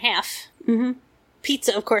folded in half. Mm-hmm.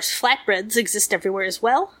 Pizza, of course, flatbreads exist everywhere as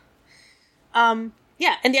well. And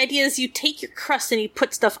the idea is you take your crust and you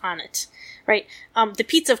put stuff on it, right? The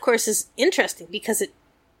pizza, of course, is interesting because it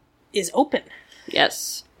is open.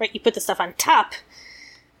 Yes. Right? You put the stuff on top,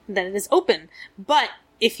 and then it is open. But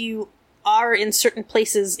if you are in certain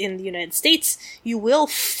places in the United States, you will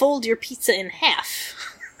fold your pizza in half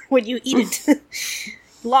when you eat it.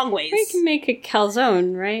 Long ways. You can make a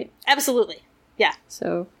calzone, right? Absolutely. Yeah.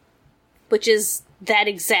 So. Which is that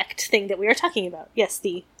exact thing that we are talking about. Yes,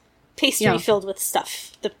 the pastry filled with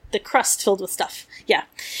stuff. The crust filled with stuff. Yeah.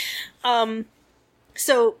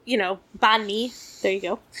 So, banh mi. There you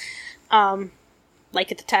go.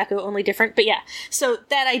 Like at the taco, only different. But yeah. So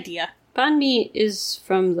that idea. Banh mi is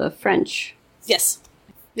from the French. Yes.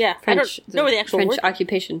 Yeah. French, I don't know where the actual French word.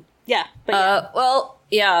 occupation. Yeah. But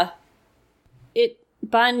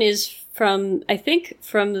Banh is from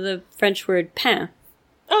the French word pain.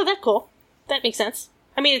 Oh, that's cool. That makes sense.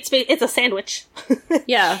 It's a sandwich.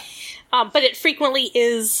 Yeah. But it frequently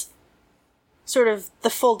is sort of the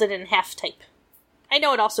folded in half type. I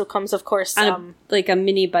know it also comes, of course, like a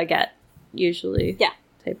mini baguette, usually. Yeah.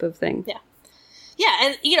 Type of thing. Yeah. Yeah,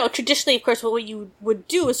 and, traditionally, of course, what you would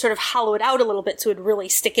do is sort of hollow it out a little bit so it would really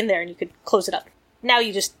stick in there and you could close it up. Now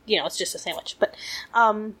you just, it's just a sandwich. But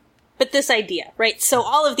this idea, right? So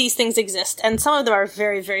all of these things exist, and some of them are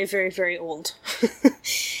very, very, very, very old.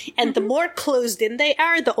 And the more closed in they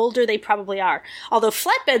are, the older they probably are. Although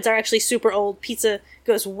flatbreads are actually super old. Pizza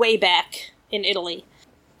goes way back in Italy.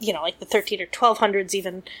 Like the 13 or 1200s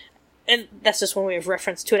even. And that's just one way of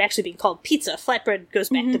reference to it actually being called pizza. Flatbread goes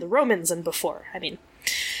back to the Romans and before.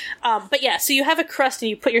 But yeah, so you have a crust and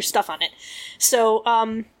you put your stuff on it. So,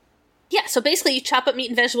 so basically you chop up meat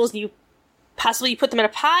and vegetables and you put them in a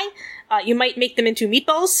pie. You might make them into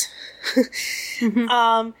meatballs.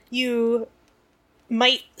 You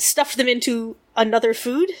might stuff them into another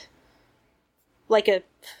food. Like a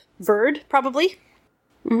bird, probably.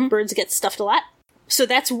 Mm-hmm. Birds get stuffed a lot. So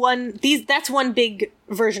that's one big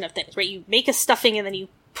version of things, right? You make a stuffing and then you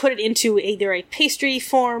put it into either a pastry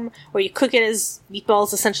form, or you cook it as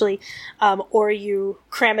meatballs, essentially, or you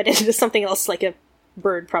cram it into something else, like a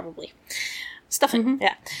bird, probably. Stuffing,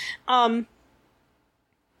 yeah.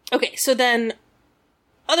 Okay, so then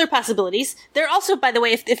other possibilities. There are also, by the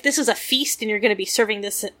way, if this is a feast and you're going to be serving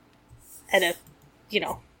this at a,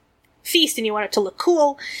 feast and you want it to look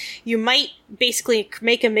cool, you might basically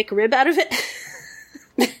make a McRib out of it.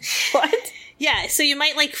 What? Yeah, so you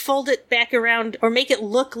might fold it back around or make it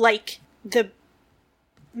look like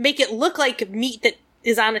meat that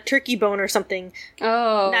is on a turkey bone or something.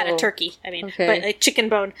 Oh. Not a turkey, okay. But a chicken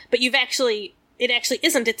bone. But it actually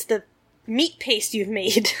isn't. It's the meat paste you've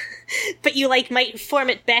made. But you might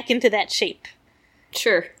form it back into that shape.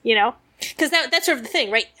 Sure. You know? Because that's sort of the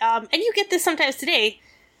thing, right? And you get this sometimes today,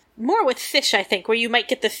 more with fish, I think, where you might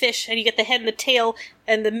get the fish and you get the head and the tail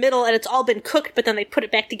and the middle and it's all been cooked, but then they put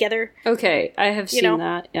it back together. Okay, I have seen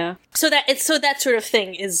that, yeah. So that sort of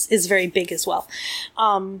thing is very big as well.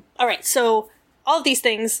 All right, so all of these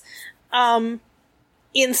things,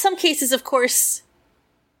 in some cases, of course,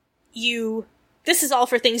 this is all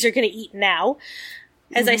for things you're going to eat now.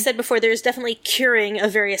 As I said before, there's definitely curing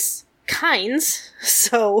of various kinds.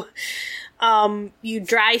 So, you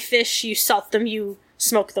dry fish, you salt them, you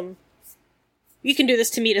smoke them. You can do this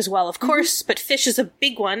to meat as well, of course, but fish is a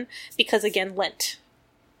big one because, again, Lent,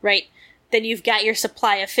 right? Then you've got your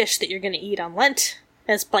supply of fish that you're going to eat on Lent,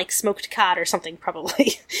 as like smoked cod or something,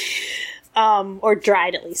 probably. Or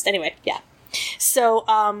dried, at least. Anyway, yeah. So,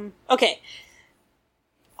 okay.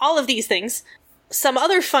 All of these things. Some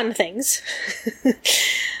other fun things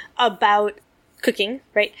about cooking,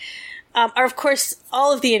 right, are, of course,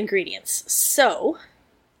 all of the ingredients. So,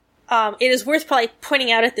 it is worth probably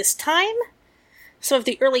pointing out at this time some of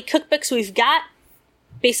the early cookbooks we've got,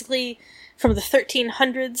 basically from the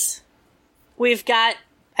 1300s. We've got,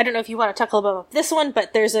 I don't know if you want to talk a little bit about this one,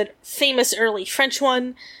 but there's a famous early French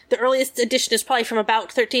one. The earliest edition is probably from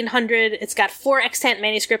about 1300. It's got 4 extant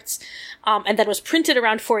manuscripts, and then was printed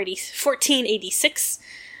around 1486,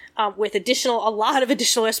 with a lot of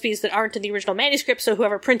additional recipes that aren't in the original manuscript, so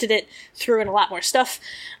whoever printed it threw in a lot more stuff.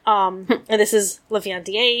 And this is La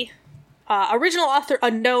Viandier. Original author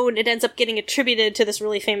unknown. It ends up getting attributed to this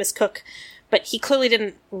really famous cook, but he clearly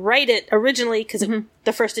didn't write it originally because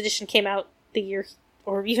the first edition came out the year,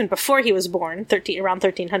 or even before he was born, around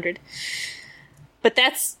 1300. But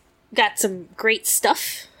that's got some great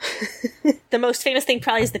stuff. The most famous thing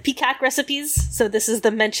probably is the peacock recipes. So this is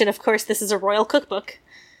the mention, of course, this is a royal cookbook.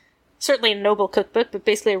 Certainly a noble cookbook, but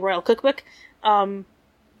basically a royal cookbook.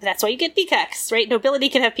 That's why you get peacocks, right? Nobility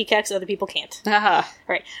can have peacocks, other people can't.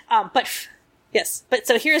 Right. But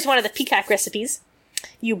so here's one of the peacock recipes.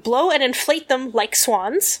 You blow and inflate them like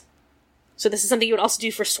swans. So this is something you would also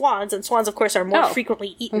do for swans, and swans, of course, are more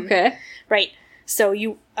frequently eaten. Okay. Right. So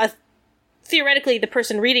theoretically, the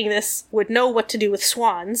person reading this would know what to do with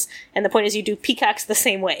swans, and the point is you do peacocks the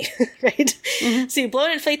same way, right? So you blow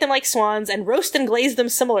and inflate them like swans, and roast and glaze them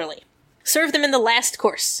similarly. Serve them in the last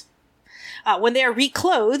course. When they are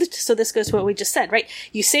reclothed, so this goes to what we just said, right?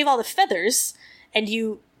 You save all the feathers, and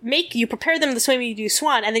you prepare them the same way you do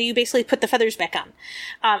swan, and then you basically put the feathers back on.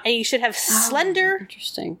 And you should have slender,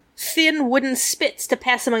 thin wooden spits to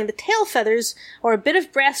pass among the tail feathers, or a bit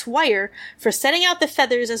of brass wire for setting out the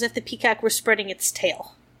feathers as if the peacock were spreading its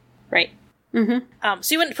tail. Right? So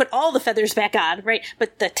you wouldn't put all the feathers back on, right?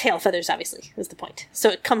 But the tail feathers, obviously, is the point. So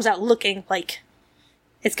it comes out looking like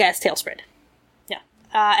it's got its tail spread. Yeah.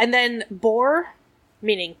 And then boar,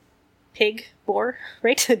 meaning pig, boar,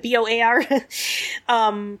 right? B-O-A-R.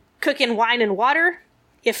 Cook in wine and water.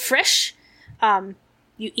 If fresh,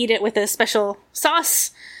 you eat it with a special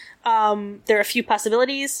sauce. There are a few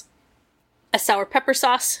possibilities. A sour pepper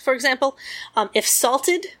sauce, for example. If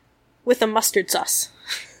salted, with a mustard sauce.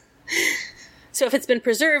 So if it's been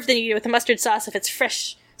preserved, then you eat it with a mustard sauce. If it's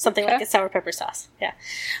fresh, something like a sour pepper sauce. Yeah.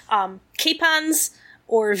 Capons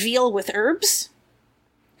or veal with herbs.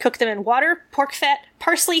 Cook them in water, pork fat,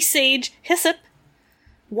 parsley, sage, hyssop,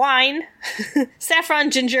 wine, saffron,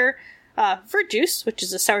 ginger, verjuice, which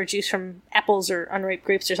is a sour juice from apples or unripe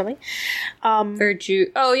grapes or something.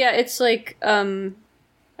 Verjuice. Oh, yeah, it's like,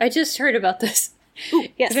 I just heard about this. Ooh,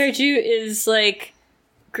 yes. Verjuice is like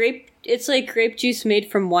it's like grape juice made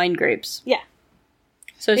from wine grapes. Yeah.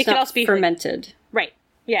 So it's not also be fermented. Like, right.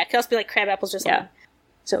 Yeah, it could also be like crab apples or something. Yeah.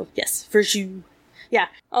 So, yes, verjuice. Yeah.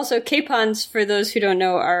 Also, capons, for those who don't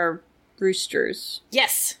know, are roosters.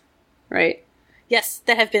 Yes. Right? Yes,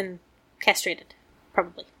 that have been castrated,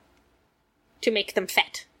 probably. To make them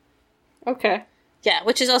fat. Okay. Yeah,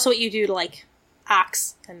 which is also what you do to, like,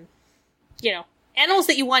 ox and, animals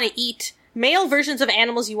that you want to eat, male versions of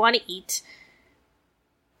animals you want to eat.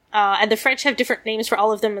 And the French have different names for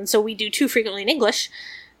all of them, and so we do too frequently in English.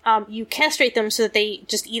 You castrate them so that they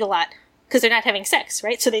just eat a lot. Because they're not having sex,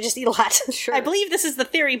 right? So they just eat a lot. Sure. I believe this is the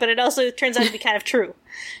theory, but it also turns out to be kind of true,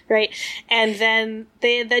 right? And then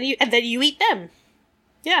you eat them.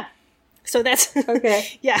 Yeah. So that's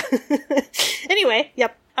okay. Yeah. Anyway,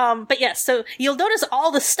 yep. But yes, so you'll notice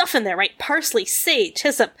all the stuff in there, right? Parsley, sage,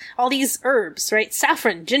 hyssop, all these herbs, right?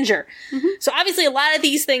 Saffron, ginger. So obviously a lot of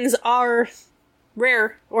these things are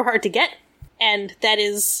rare or hard to get, and that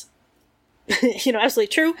is, absolutely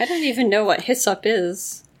true. I don't even know what hyssop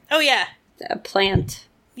is. Oh yeah. A plant.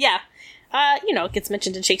 Yeah. It gets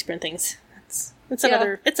mentioned in Shakespeare and things. It's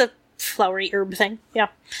another, it's a flowery herb thing. Yeah.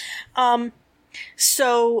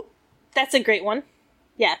 So that's a great one.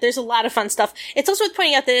 Yeah, there's a lot of fun stuff. It's also worth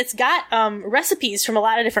pointing out that it's got recipes from a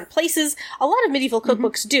lot of different places. A lot of medieval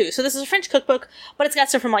cookbooks do. So this is a French cookbook, but it's got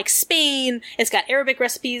stuff from, like, Spain. It's got Arabic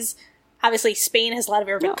recipes. Obviously, Spain has a lot of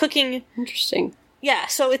Arabic cooking. Interesting. Yeah,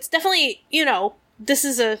 so it's definitely, this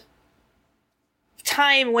is a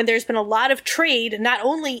time when there's been a lot of trade, not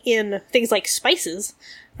only in things like spices,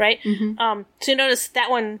 right? So you notice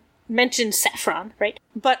that one mentioned saffron, right?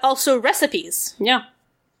 But also recipes. Yeah.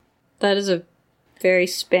 That is a very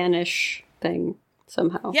Spanish thing,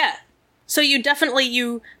 somehow. Yeah. So you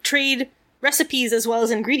trade recipes as well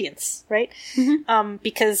as ingredients, right?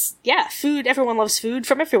 Because, food, everyone loves food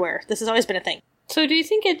from everywhere. This has always been a thing. So do you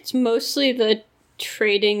think it's mostly the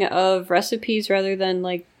trading of recipes rather than,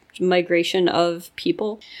 like, migration of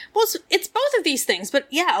people? Well, it's both of these things, but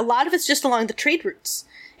yeah, a lot of it's just along the trade routes.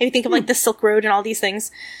 If you think of, like, the Silk Road and all these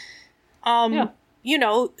things,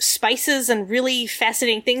 spices and really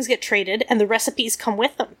fascinating things get traded, and the recipes come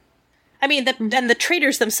with them. I mean, and the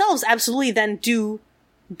traders themselves absolutely then do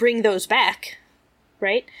bring those back,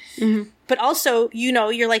 right? But also,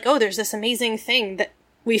 you're like, oh, there's this amazing thing that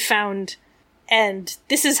we found, and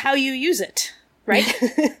this is how you use it, right?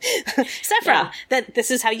 Saffron, that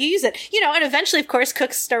this is how you use it. And eventually, of course,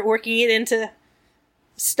 cooks start working it into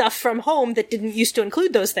stuff from home that didn't used to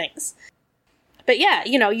include those things. But yeah,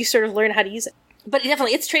 you sort of learn how to use it. But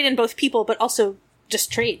definitely, it's trade in both people, but also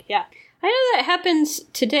just trade, yeah. I know that happens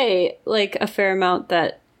today, like, a fair amount,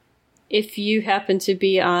 that if you happen to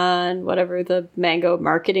be on whatever the Mango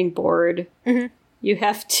marketing board, you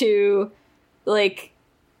have to, like,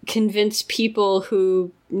 convince people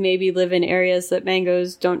who maybe live in areas that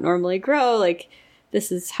mangoes don't normally grow, like,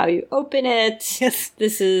 this is how you open it. Yes.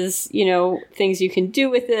 This is, things you can do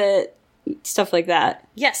with it, stuff like that.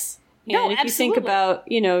 Yes. And if you think about,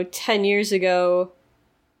 10 years ago,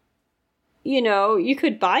 you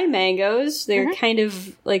could buy mangoes. They're kind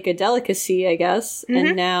of like a delicacy, I guess.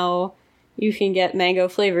 And now you can get mango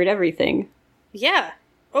flavored everything. Yeah,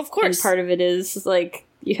 of course. And part of it is, like,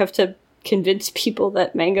 you have to convince people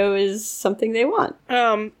that mango is something they want.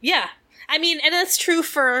 Yeah. I mean, and that's true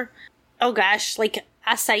for, like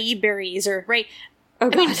acai berries right? Oh,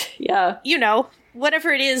 God, yeah.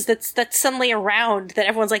 Whatever it is that's suddenly around that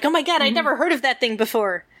everyone's like, oh my God, I'd never heard of that thing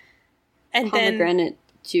before. And pomegranate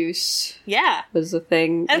juice. Yeah. Was a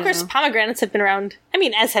thing. And of course, pomegranates have been around. I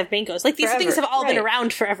mean, as have mangoes. Like, these things have all been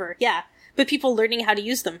around forever. Yeah. But people learning how to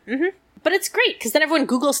use them. But it's great, because then everyone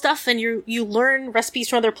Googles stuff, and you learn recipes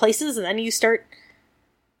from other places, and then you start,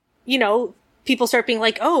 people start being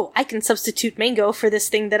like, oh, I can substitute mango for this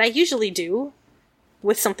thing that I usually do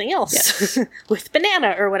with something else. Yes. With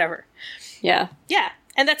banana or whatever. Yeah. Yeah.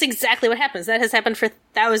 And that's exactly what happens. That has happened for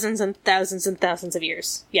thousands and thousands and thousands of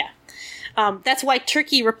years. Yeah. That's why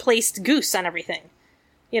turkey replaced goose on everything.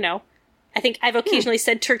 I think I've occasionally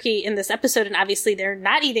said turkey in this episode, and obviously they're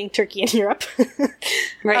not eating turkey in Europe.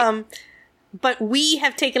 Right. But we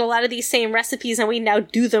have taken a lot of these same recipes, and we now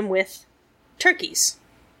do them with turkeys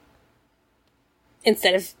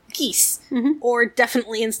instead of geese. Or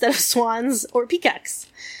definitely instead of swans or peacocks.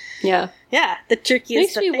 Yeah. Yeah, the turkey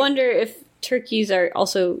makes me wonder if turkeys are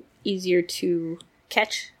also easier to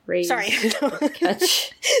catch. Raise. Sorry.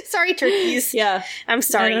 Catch. Sorry, turkeys. Yeah. I'm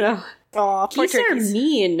sorry. I don't know. Oh, poor geese turkeys. are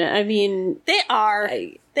mean. I mean... They are.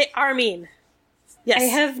 They are mean. Yes. I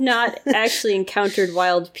have not actually encountered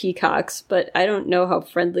wild peacocks, but I don't know how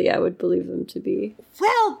friendly I would believe them to be.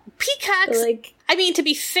 Well, peacocks... Like, I mean, to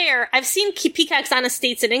be fair, I've seen peacocks on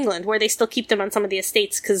estates in England, where they still keep them on some of the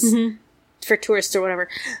estates, because... for tourists or whatever.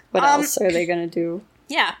 What else are they going to do?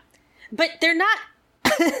 Yeah. But they're not...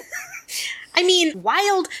 I mean,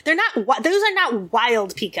 wild... They're not... Those are not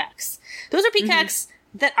wild peacocks. Those are peacocks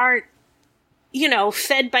that aren't,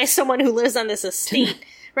 fed by someone who lives on this estate,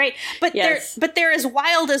 right? But they're as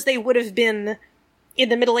wild as they would have been in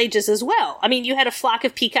the Middle Ages as well. I mean, you had a flock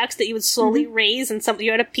of peacocks that you would slowly raise, and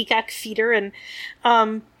you had a peacock feeder, and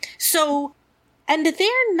and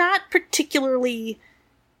they're not particularly...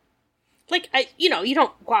 Like, you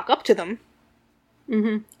don't walk up to them.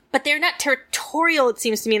 But they're not territorial, it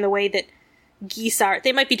seems to me, in the way that geese are.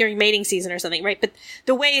 They might be during mating season or something, right? But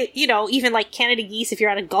the way, even like Canada geese, if you're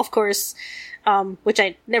on a golf course, which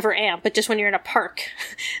I never am, but just when you're in a park,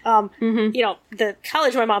 the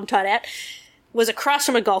college my mom taught at was across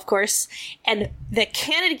from a golf course, and the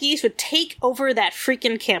Canada geese would take over that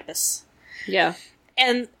freaking campus. Yeah.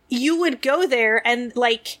 And you would go there and,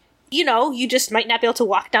 like... you just might not be able to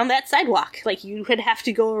walk down that sidewalk. Like, you would have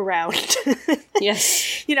to go around.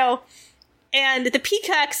 Yes. And the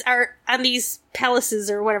peacocks are on these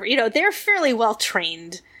palaces or whatever. They're fairly well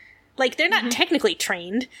trained. Like, they're not technically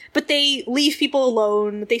trained, but they leave people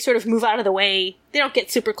alone. They sort of move out of the way. They don't get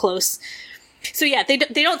super close. So yeah, they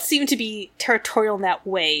don't seem to be territorial in that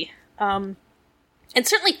way. And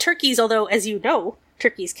certainly turkeys, although, as you know,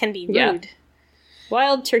 turkeys can be rude. Yeah.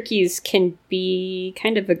 Wild turkeys can be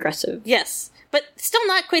kind of aggressive. Yes, but still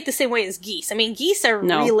not quite the same way as geese. I mean, geese are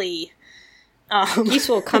really... Geese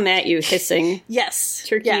will come at you hissing. Yes.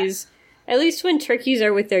 Turkeys... Yeah. At least when turkeys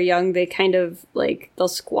are with their young, they kind of, like, they'll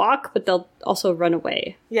squawk, but they'll also run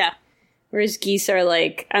away. Yeah. Whereas geese are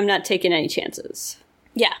like, I'm not taking any chances.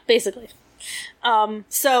 Yeah, basically.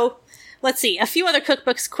 So, let's see. A few other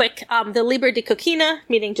cookbooks quick. The Liber de Coquina,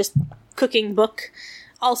 meaning just cooking book.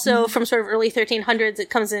 Also from sort of early 1300s. It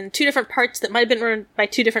comes in 2 different parts that might have been written by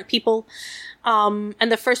 2 different people. And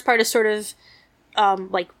the first part is sort of,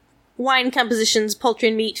 like, wine compositions, poultry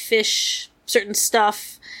and meat, fish, certain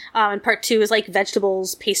stuff. And part 2 is like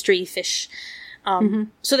vegetables, pastry, fish.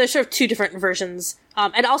 So there's sort of 2 different versions.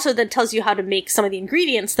 And also then tells you how to make some of the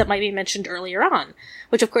ingredients that might be mentioned earlier on,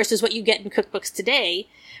 which of course is what you get in cookbooks today,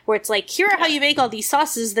 where it's like, here are how you make all these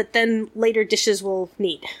sauces that then later dishes will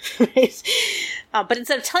need. Right? But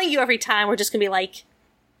instead of telling you every time, we're just going to be like,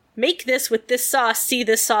 make this with this sauce, see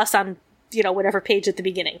this sauce on, whatever page at the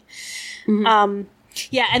beginning.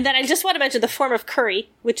 Yeah, and then I just want to mention the form of curry,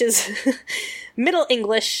 which is Middle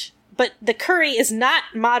English, but the curry is not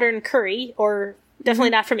modern curry, or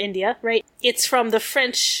definitely not from India, right? It's from the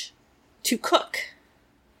French to cook,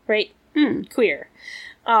 right? Queer.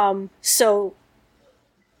 So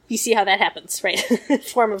you see how that happens, right?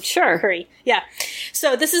 Form of curry. Yeah.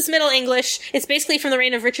 So this is Middle English. It's basically from the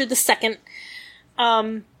reign of Richard II,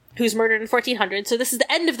 who's murdered in 1400. So this is the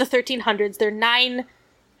end of the 1300s. There are 9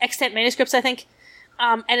 extant manuscripts, I think.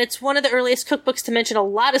 And it's one of the earliest cookbooks to mention a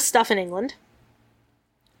lot of stuff in England.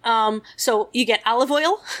 So you get olive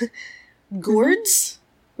oil, gourds,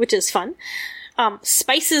 which is fun,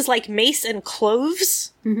 spices like mace and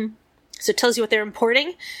cloves. So it tells you what they're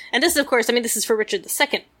importing. And this is, of course, this is for Richard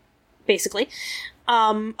II, basically.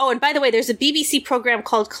 And by the way, there's a BBC program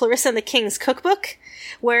called Clarissa and the King's Cookbook,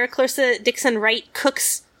 where Clarissa Dickson Wright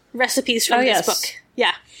cooks recipes from this book.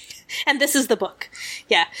 Yeah. And this is the book.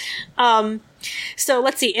 Yeah. So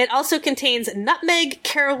let's see. It also contains nutmeg,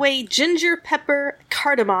 caraway, ginger, pepper,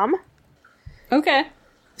 cardamom. Okay.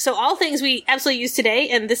 So all things we absolutely use today,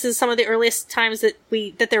 and this is some of the earliest times that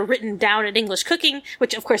they're written down in English cooking,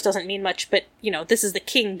 which of course doesn't mean much, but this is the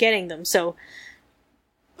king getting them. So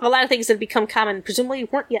a lot of things that have become common presumably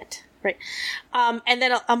weren't yet, right? And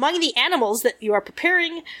then among the animals that you are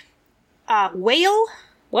preparing, whale.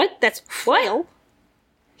 What? That's whale.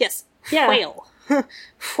 Yes. Yeah. Whale.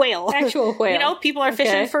 Whale. Actual whale. People are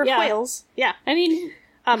fishing for whales. Yeah.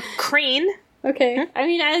 Crane. Okay.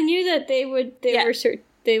 I knew that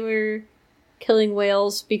they were killing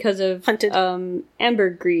whales because of hunted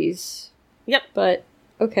ambergris. Yep. But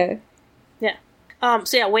okay. Yeah.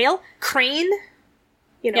 Whale, crane,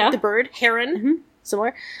 the bird, heron,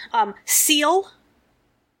 similar. Seal,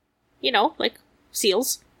 like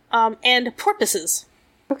seals. And porpoises.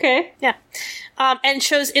 Okay. Yeah. And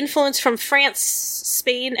shows influence from France,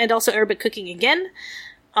 Spain, and also Arabic cooking again,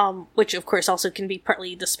 which of course also can be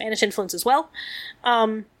partly the Spanish influence as well.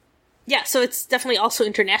 So it's definitely also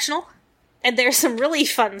international. And there's some really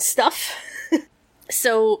fun stuff.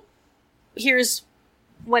 So here's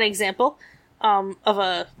one example of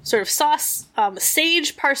a sort of sauce.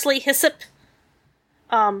 Sage, parsley, hyssop,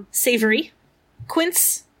 savory,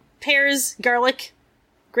 quince, pears, garlic,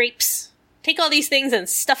 grapes. Take all these things and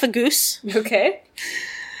stuff a goose. Okay.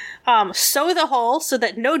 Sew the hole so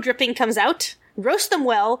that no dripping comes out. Roast them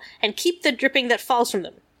well and keep the dripping that falls from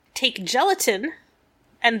them. Take gelatin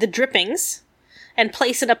and the drippings and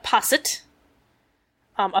place in a posset.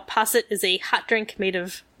 A posset is a hot drink made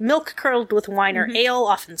of milk curdled with wine or ale,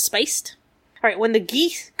 often spiced. All right, when the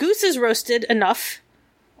goose is roasted enough,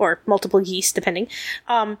 or multiple geese, depending,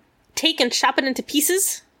 take and chop it into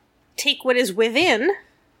pieces. Take what is within...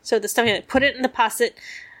 So the stuff, put it in the posset,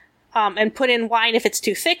 and put in wine if it's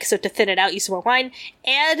too thick. So to thin it out, use some more wine.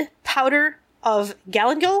 Add powder of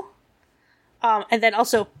galangal, and then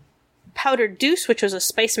also powdered deuce, which was a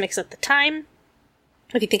spice mix at the time.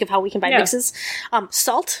 If you think of how we can buy mixes.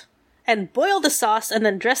 Salt, and boil the sauce, and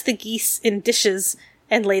then dress the geese in dishes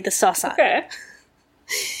and lay the sauce on. Okay.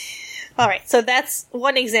 All right, so that's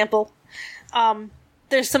one example.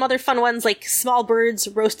 There's some other fun ones, like small birds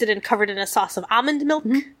roasted and covered in a sauce of almond milk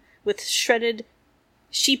with shredded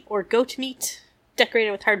sheep or goat meat,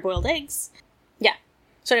 decorated with hard-boiled eggs. Yeah.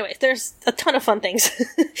 So anyway, there's a ton of fun things.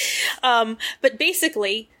 But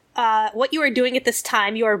basically, what you are doing at this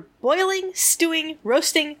time, you are boiling, stewing,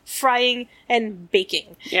 roasting, frying, and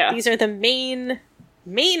baking. Yeah. These are the main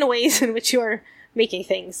ways in which you are making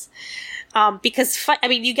things. Because,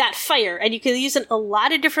 you got fire, and you can use it a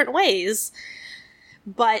lot of different ways,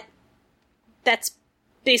 but that's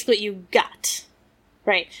basically what you got.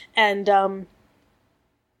 Right? And,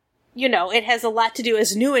 it has a lot to do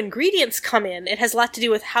as new ingredients come in. It has a lot to do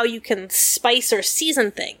with how you can spice or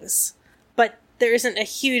season things. But there isn't a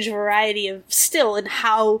huge variety in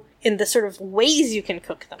the sort of ways you can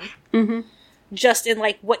cook them. Mm-hmm. Just in,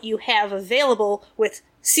 what you have available with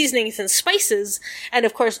seasonings and spices, and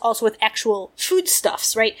of course also with actual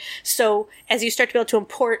foodstuffs, right? So as you start to be able to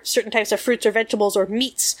import certain types of fruits or vegetables or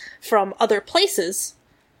meats from other places,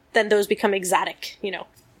 then those become exotic,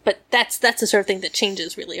 But that's the sort of thing that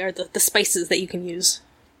changes, really, are the spices that you can use.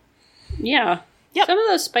 Yeah. Yep. Some of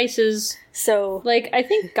those spices, so I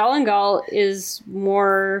think galangal is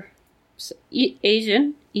more East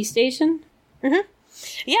Asian. Mm-hmm.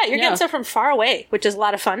 Yeah, you're getting stuff from far away, which is a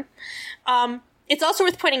lot of fun. It's also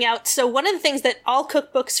worth pointing out, so one of the things that all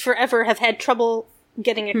cookbooks forever have had trouble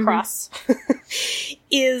getting across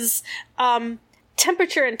is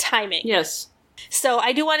temperature and timing. Yes. So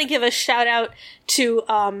I do want to give a shout out to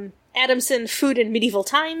Adamson, Food in Medieval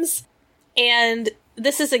Times, and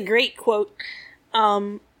this is a great quote.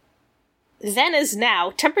 Then as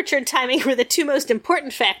now, temperature and timing were the two most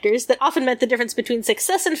important factors that often meant the difference between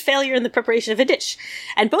success and failure in the preparation of a dish,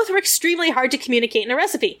 and both were extremely hard to communicate in a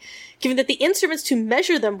recipe, given that the instruments to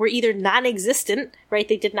measure them were either non-existent, right,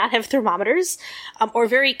 they did not have thermometers, or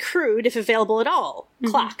very crude, if available at all,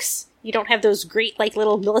 clocks. You don't have those great,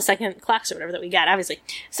 little millisecond clocks or whatever that we got, obviously.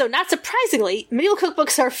 So, not surprisingly, medieval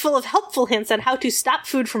cookbooks are full of helpful hints on how to stop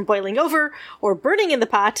food from boiling over or burning in the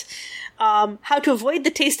pot, how to avoid the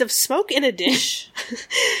taste of smoke in a dish,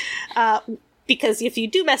 because if you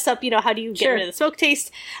do mess up, how do you get rid of the smoke taste,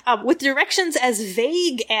 with directions as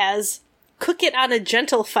vague as cook it on a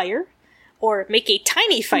gentle fire, or make a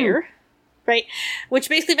tiny fire, right? Which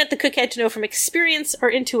basically meant the cook had to know from experience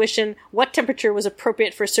or intuition what temperature was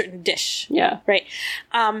appropriate for a certain dish. Yeah. Right?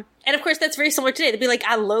 And of course, that's very similar today. They'd be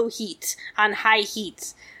on low heat, on high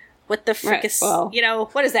heat. What the frick is,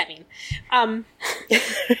 what does that mean?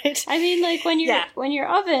 Right? I mean, when your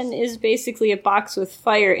oven is basically a box with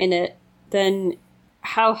fire in it, then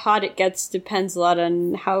how hot it gets depends a lot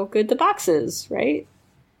on how good the box is, right?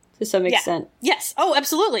 To some extent. Yes. Oh,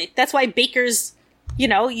 absolutely. That's why bakers,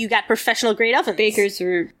 you got professional grade ovens. Bakers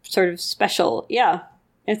are sort of special. Yeah.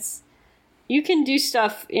 You can do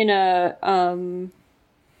stuff in a,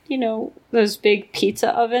 those big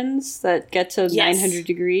pizza ovens that get to 900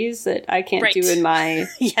 degrees that I can't do in my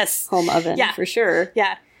home oven, for sure.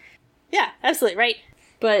 Yeah. Yeah, absolutely, right.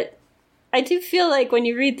 But I do feel like when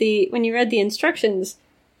you read the instructions,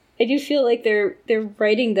 I do feel like they're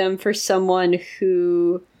writing them for someone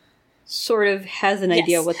who sort of has an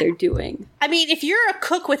idea what they're doing. I mean, if you're a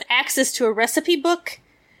cook with access to a recipe book,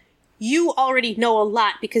 you already know a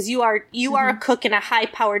lot because you are a cook in a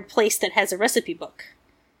high-powered place that has a recipe book.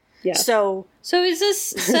 Yeah. So is this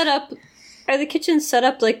set up? Are the kitchens set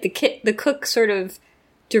up like the cook sort of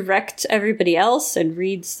directs everybody else and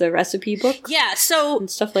reads the recipe book? Yeah. So and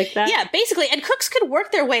stuff like that. Yeah, basically, and cooks could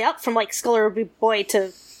work their way up from scullery boy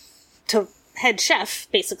to head chef,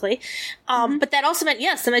 basically. But that also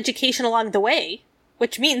meant some education along the way,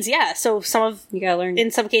 which means so you gotta learn.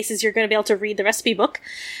 In some cases, you're going to be able to read the recipe book,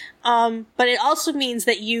 but it also means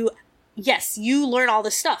that you learn all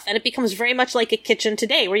this stuff, and it becomes very much like a kitchen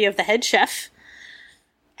today, where you have the head chef,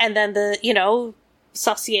 and then the,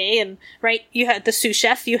 saucier, and, right, you have the sous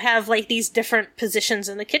chef, you have, these different positions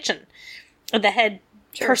in the kitchen. The head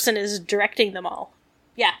person is directing them all.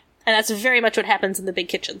 Yeah, and that's very much what happens in the big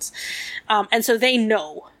kitchens. And so they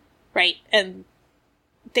know, right, and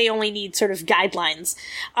they only need sort of guidelines.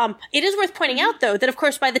 It is worth pointing out, though, that, of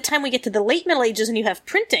course, by the time we get to the late Middle Ages and you have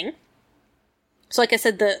printing, so like I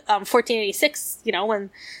said, the 1486, when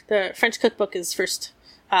the French cookbook is first,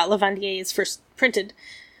 Lavandier is first printed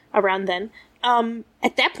around then,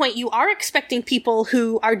 at that point you are expecting people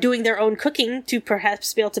who are doing their own cooking to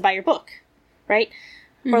perhaps be able to buy your book, right?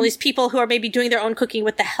 Or at least people who are maybe doing their own cooking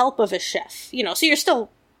with the help of a chef, so you're still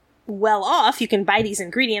well off, you can buy these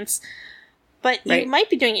ingredients, but you might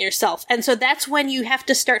be doing it yourself. And so that's when you have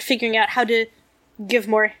to start figuring out how to give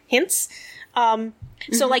more hints.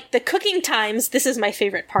 So, the cooking times, this is my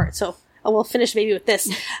favorite part, so we'll finish maybe with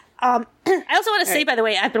this. I also want to say, by the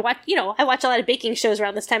way, I've been I watch a lot of baking shows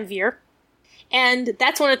around this time of year, and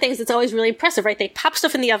that's one of the things that's always really impressive, right? They pop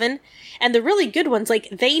stuff in the oven, and the really good ones,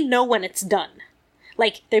 they know when it's done.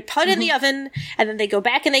 Like, they put it in the oven, and then they go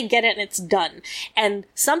back and they get it, and it's done. And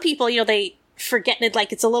some people, they forget it,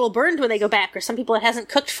 like, it's a little burned when they go back, or some people it hasn't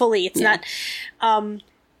cooked fully. It's not...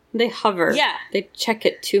 They hover. Yeah. They check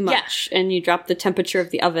it too much, and you drop the temperature of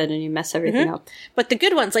the oven, and you mess everything up. But the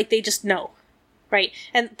good ones, like, they just know. Right?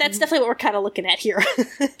 And that's definitely what we're kind of looking at here.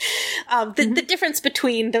 The difference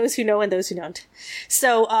between those who know and those who don't.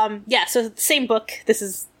 So, so the same book. This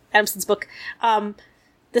is Adamson's book.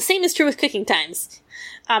 The same is true with cooking times.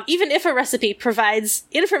 Even if a recipe provides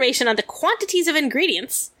information on the quantities of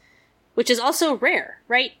ingredients, which is also rare,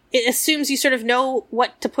 right? It assumes you sort of know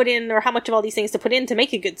what to put in or how much of all these things to put in to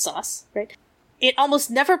make a good sauce, right? It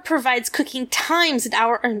almost never provides cooking times in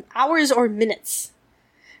hours or minutes.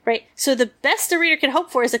 Right? So the best a reader can hope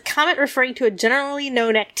for is a comment referring to a generally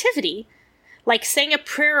known activity, like saying a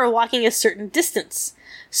prayer or walking a certain distance.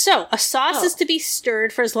 So, a sauce is to be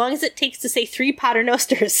stirred for as long as it takes to say 3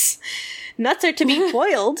 paternosters. Nuts are to be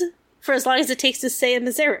boiled for as long as it takes to say a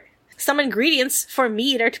miserere. Some ingredients for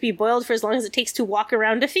meat are to be boiled for as long as it takes to walk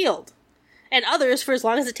around a field. And others for as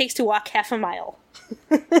long as it takes to walk half a mile.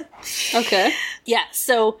 Okay. Yeah,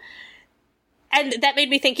 so... And that made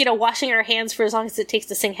me think, washing our hands for as long as it takes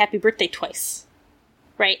to sing happy birthday twice.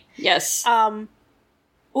 Right? Yes.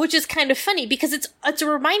 Which is kind of funny, because it's a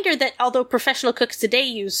reminder that although professional cooks today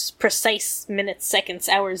use precise minutes, seconds,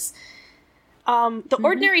 hours, the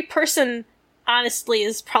ordinary person, honestly,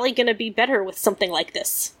 is probably going to be better with something like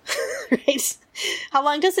this. Right? How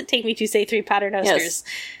long does it take me to say 3 paternosters? Yes.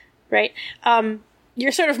 Right?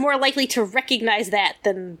 You're sort of more likely to recognize that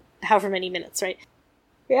than however many minutes, right?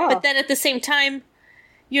 Yeah. But then at the same time,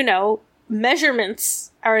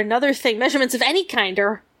 measurements are another thing. Measurements of any kind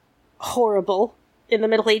are horrible in the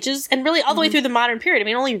Middle Ages, and really all the way through the modern period. I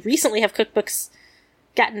mean, only recently have cookbooks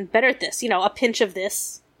gotten better at this. A pinch of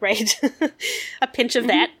this, right? A pinch of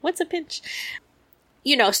that. What's a pinch?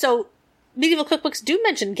 So medieval cookbooks do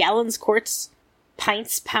mention gallons, quarts,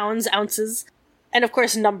 pints, pounds, ounces, and of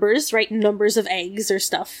course numbers, right? Numbers of eggs or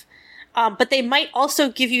stuff. But they might also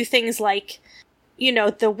give you things like,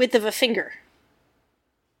 the width of a finger.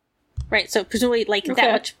 Right, so presumably,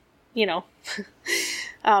 that much,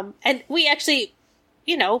 and we actually,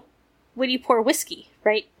 when you pour whiskey,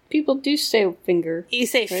 right? People do say finger. You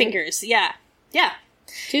say fingers, yeah. Yeah.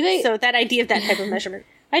 Do they? So that idea of that type of measurement.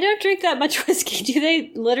 I don't drink that much whiskey. Do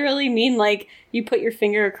they literally mean, you put your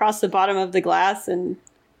finger across the bottom of the glass and...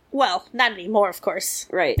 Well, not anymore, of course.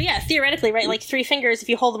 Right. But yeah, theoretically, right, 3 fingers, if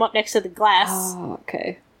you hold them up next to the glass... Oh,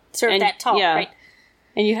 okay. Sort of that tall, right?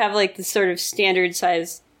 And you have, the sort of standard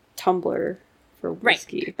size tumbler for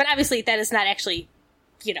whiskey. Right. But obviously that is not actually,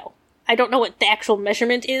 I don't know what the actual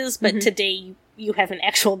measurement is, but today you have an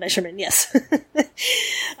actual measurement, yes.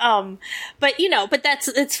 But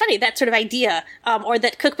it's funny, that sort of idea, or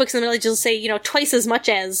that cookbooks in the Middle Ages will say, twice as much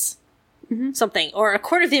as something, or a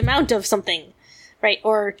quarter of the amount of something, right?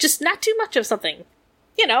 Or just not too much of something,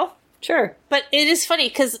 Sure. But it is funny,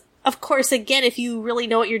 because... Of course, again, if you really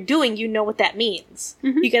know what you're doing, you know what that means.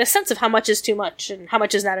 You get a sense of how much is too much and how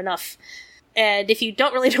much is not enough. And if you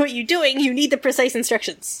don't really know what you're doing, you need the precise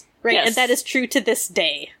instructions, right? Yes. And that is true to this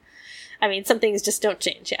day. I mean, some things just don't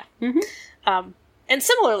change, yeah. And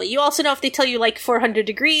similarly, you also know if they tell you, 400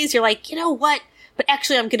 degrees, you're like, you know what? But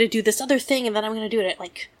actually, I'm going to do this other thing, and then I'm going to do it at,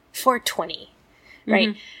 420,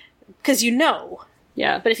 right? Because you know.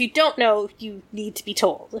 Yeah. But if you don't know, you need to be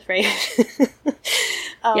told, right?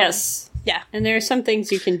 Yes. Yeah. And there are some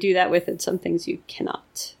things you can do that with and some things you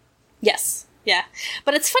cannot. Yes. Yeah.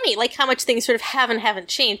 But it's funny, how much things sort of have and haven't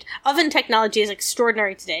changed. Oven technology is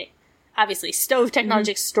extraordinary today. Obviously. Stove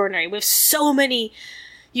technology is extraordinary. We have so many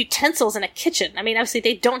utensils in a kitchen. I mean, obviously,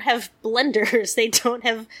 they don't have blenders. They don't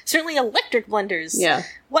have, certainly, electric blenders. Yeah.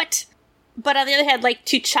 What? But on the other hand,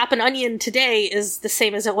 to chop an onion today is the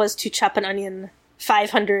same as it was to chop an onion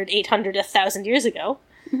 500, 800, 1,000 years ago.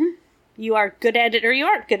 You are good at it or you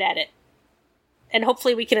aren't good at it. And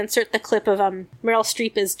hopefully we can insert the clip of Meryl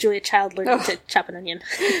Streep as Julia Child learning to chop an onion.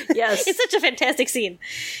 Yes. It's such a fantastic scene.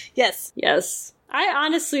 Yes. Yes. I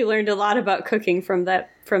honestly learned a lot about cooking from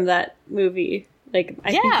that movie. I think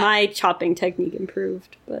my chopping technique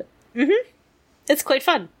improved, but... It's quite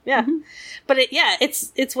fun. Yeah. But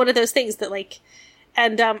it's one of those things that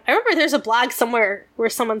and I remember there's a blog somewhere where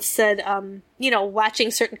someone said,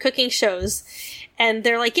 watching certain cooking shows, and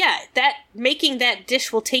they're like, yeah, making that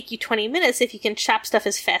dish will take you 20 minutes if you can chop stuff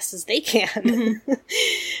as fast as they can.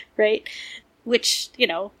 Right? Which,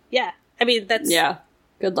 yeah. I mean, that's... Yeah.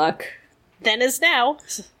 Good luck. Then as now.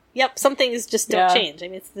 Yep, some things just don't change. I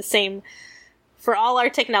mean, it's the same for all our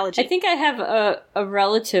technology. I think I have a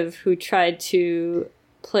relative who tried to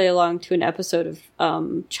play along to an episode of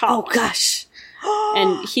Chopped. Oh, gosh.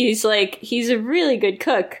 And he's a really good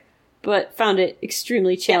cook, but found it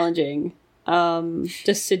extremely challenging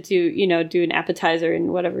just to do an appetizer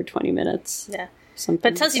in whatever 20 minutes. Yeah. Something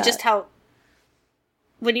but it tells like you just how,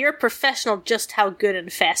 when you're a professional, just how good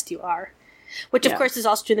and fast you are. Which, of course, is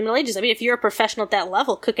also true in the Middle Ages. I mean, if you're a professional at that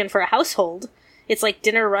level cooking for a household, it's like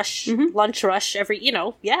dinner rush, lunch rush,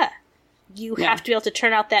 you have to be able to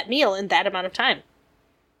turn out that meal in that amount of time.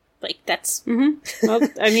 Like, that's... Well,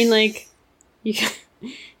 I mean,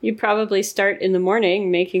 you probably start in the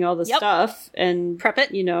morning making all the stuff and... Prep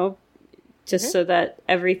it. Just so that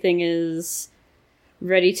everything is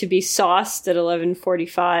ready to be sauced at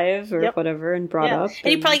 11:45 or whatever and brought up.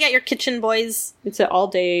 And you probably got your kitchen boys... It's an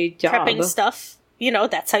all-day job. Prepping stuff.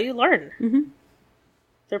 That's how you learn. Mm-hmm.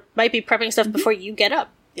 There might be prepping stuff before you get up.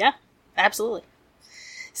 Yeah, absolutely.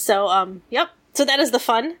 So, So that is the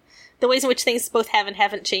fun. The ways in which things both have and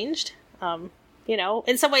haven't changed. In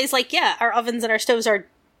some ways, our ovens and our stoves are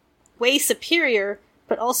way superior,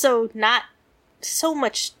 but also not so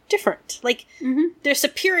much different. They're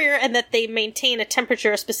superior in that they maintain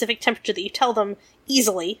a specific temperature that you tell them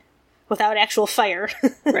easily, without actual fire.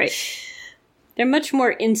 Right. They're much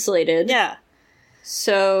more insulated. Yeah.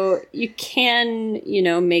 So you can,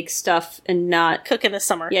 make stuff and not... Cook in the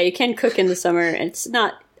summer. Yeah, you can cook in the summer. It's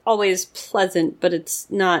not always pleasant, but it's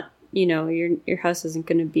not, your house isn't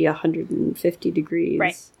going to be 150 degrees.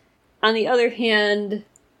 Right. On the other hand,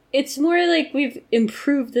 it's more like we've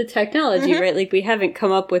improved the technology, right? Like, we haven't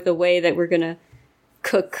come up with a way that we're going to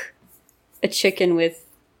cook a chicken with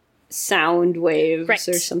sound waves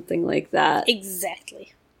or something like that.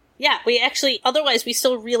 Exactly. Yeah, otherwise we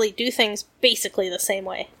still really do things basically the same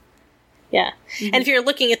way. Yeah. And if you're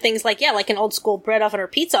looking at things like an old school bread oven or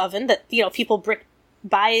pizza oven that, people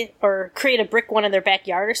buy or create a brick one in their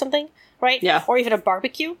backyard or something, right? Yeah. Or even a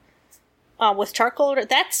barbecue with charcoal.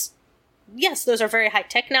 Yes, those are very high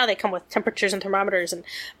tech now. They come with temperatures and thermometers,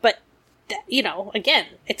 but again,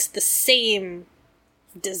 it's the same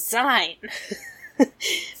design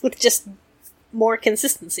with just more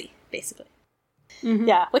consistency, basically. Mm-hmm.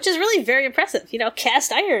 Yeah, which is really very impressive.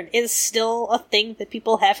 Cast iron is still a thing that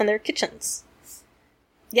people have in their kitchens.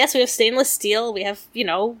 Yes, we have stainless steel, we have,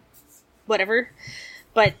 whatever,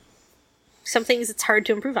 but some things it's hard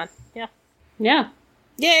to improve on. Yeah. Yeah.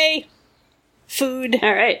 Yay! Food.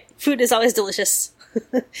 All right. Food is always delicious.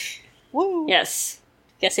 Woo! Yes.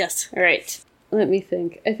 Yes. All right. Let me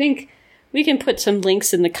think. I think we can put some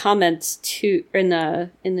links in the comments too, or in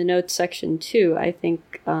the notes section too. I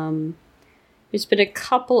think there's been a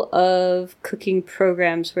couple of cooking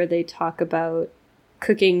programs where they talk about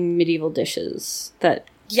cooking medieval dishes that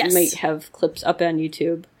might have clips up on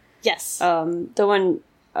YouTube. Yes. The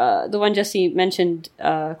one Jesse mentioned,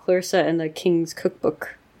 Clarissa and the King's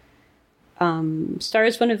Cookbook,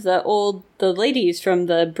 stars one of the ladies from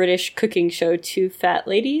the British cooking show Two Fat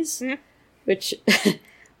Ladies, which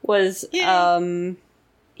was, it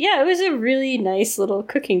was a really nice little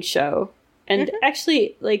cooking show. And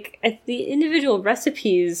actually, the individual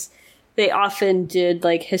recipes, they often did,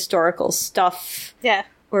 historical stuff. Yeah.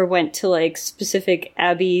 Or went to, specific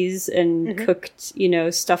abbeys and cooked,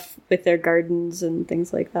 stuff with their gardens and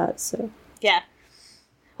things like that, so. Yeah.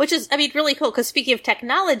 Which is, really cool, because speaking of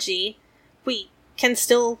technology, we can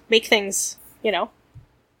still make things, Yeah.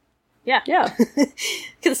 Yeah.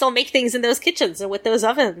 Can still make things in those kitchens and with those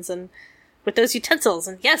ovens and with those utensils.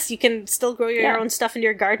 And yes, you can still grow your own stuff in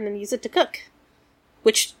your garden and use it to cook.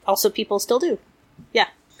 Which also people still do. Yeah,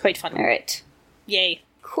 quite fun. All right. Yay.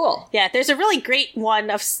 Cool. Yeah, there's a really great one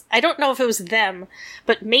of, I don't know if it was them,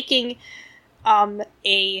 but making a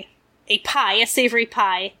pie, a savory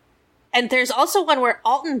pie. And there's also one where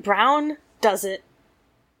Alton Brown does it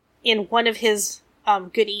in one of his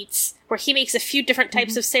good eats, where he makes a few different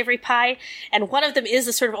types of savory pie, and one of them is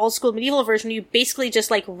the sort of old school medieval version. You basically just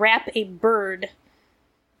wrap a bird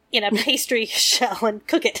in a pastry shell and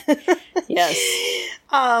cook it. Yes.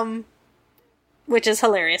 Which is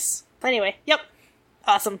hilarious. Anyway, yep.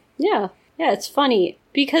 Awesome. Yeah. Yeah, it's funny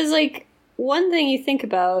because one thing you think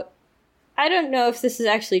about, I don't know if this is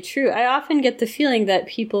actually true. I often get the feeling that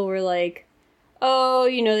people were like, oh,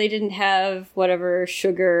 they didn't have whatever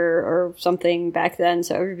sugar or something back then,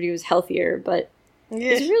 so everybody was healthier, but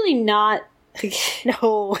it's really not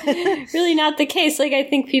no. really not the case. I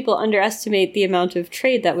think people underestimate the amount of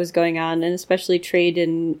trade that was going on, and especially trade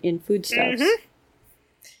in foodstuffs. Mm-hmm.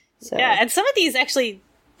 So. Yeah, and some of these actually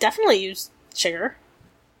definitely use sugar.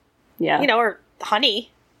 Yeah. Or honey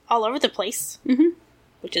all over the place,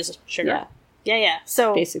 which is sugar. Yeah. Yeah.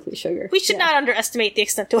 So basically sugar. We should not underestimate the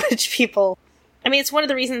extent to which people... it's one of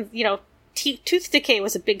the reasons, tooth decay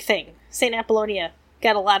was a big thing. St. Apollonia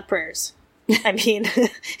got a lot of prayers. I mean,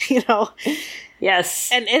 you know. Yes.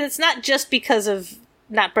 And it's not just because of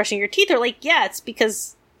not brushing your teeth, or like, yeah, it's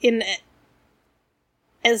because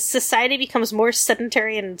as society becomes more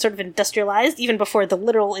sedentary and sort of industrialized, even before the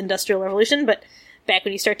literal industrial revolution, but back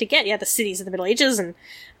when you start to get, the cities in the Middle Ages, and,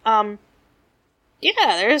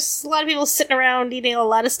 there's a lot of people sitting around eating a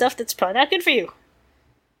lot of stuff that's probably not good for you.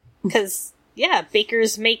 Because,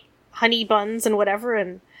 bakers make honey buns and whatever,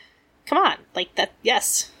 and come on, like that,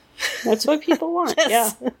 yes. That's what people want,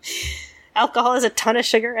 yes. Yeah. Alcohol has a ton of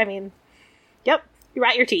sugar, I mean, yep, you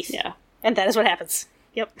rot your teeth. Yeah. And that is what happens.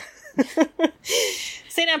 Yep.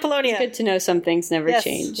 St. Apollonia. It's good to know some things never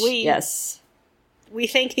change. We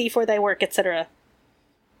thank thee for thy work, etc.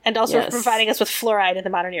 And also for providing us with fluoride in the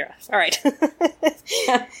modern era. All right.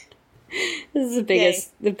 This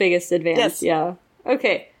is the biggest advance. Yes. Yeah.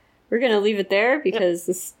 Okay. We're going to leave it there because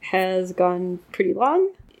this has gone pretty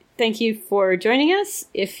long. Thank you for joining us.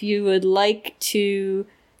 If you would like to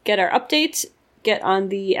get our updates, get on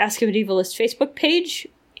the Ask a Medievalist Facebook page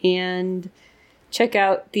and check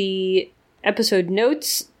out the episode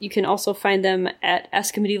notes. You can also find them at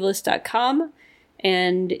askamedievalist.com.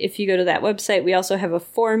 And if you go to that website, we also have a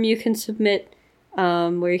form you can submit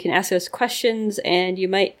where you can ask us questions and you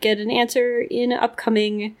might get an answer in an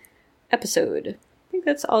upcoming episode. I think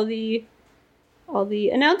that's all the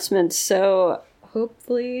announcements. So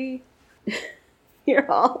hopefully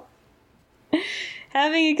you're all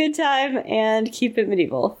having a good time and keep it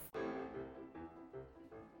medieval.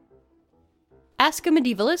 Ask a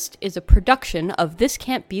Medievalist is a production of This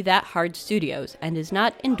Can't Be That Hard Studios and is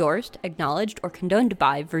not endorsed, acknowledged, or condoned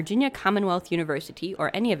by Virginia Commonwealth University or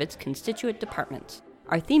any of its constituent departments.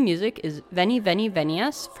 Our theme music is Veni Veni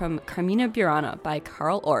Venias from Carmina Burana by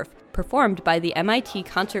Carl Orff, performed by the MIT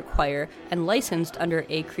Concert Choir and licensed under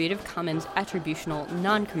a Creative Commons Attributional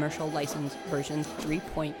Non-Commercial License version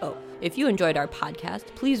 3.0. If you enjoyed our podcast,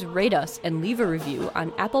 please rate us and leave a review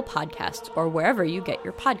on Apple Podcasts or wherever you get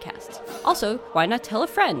your podcasts. Also, why not tell a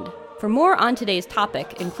friend? For more on today's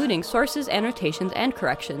topic, including sources, annotations, and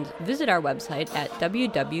corrections, visit our website at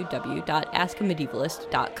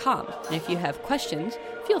www.askamedievalist.com. And if you have questions,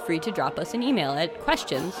 feel free to drop us an email at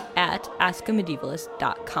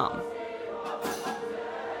questions@askamedievalist.com.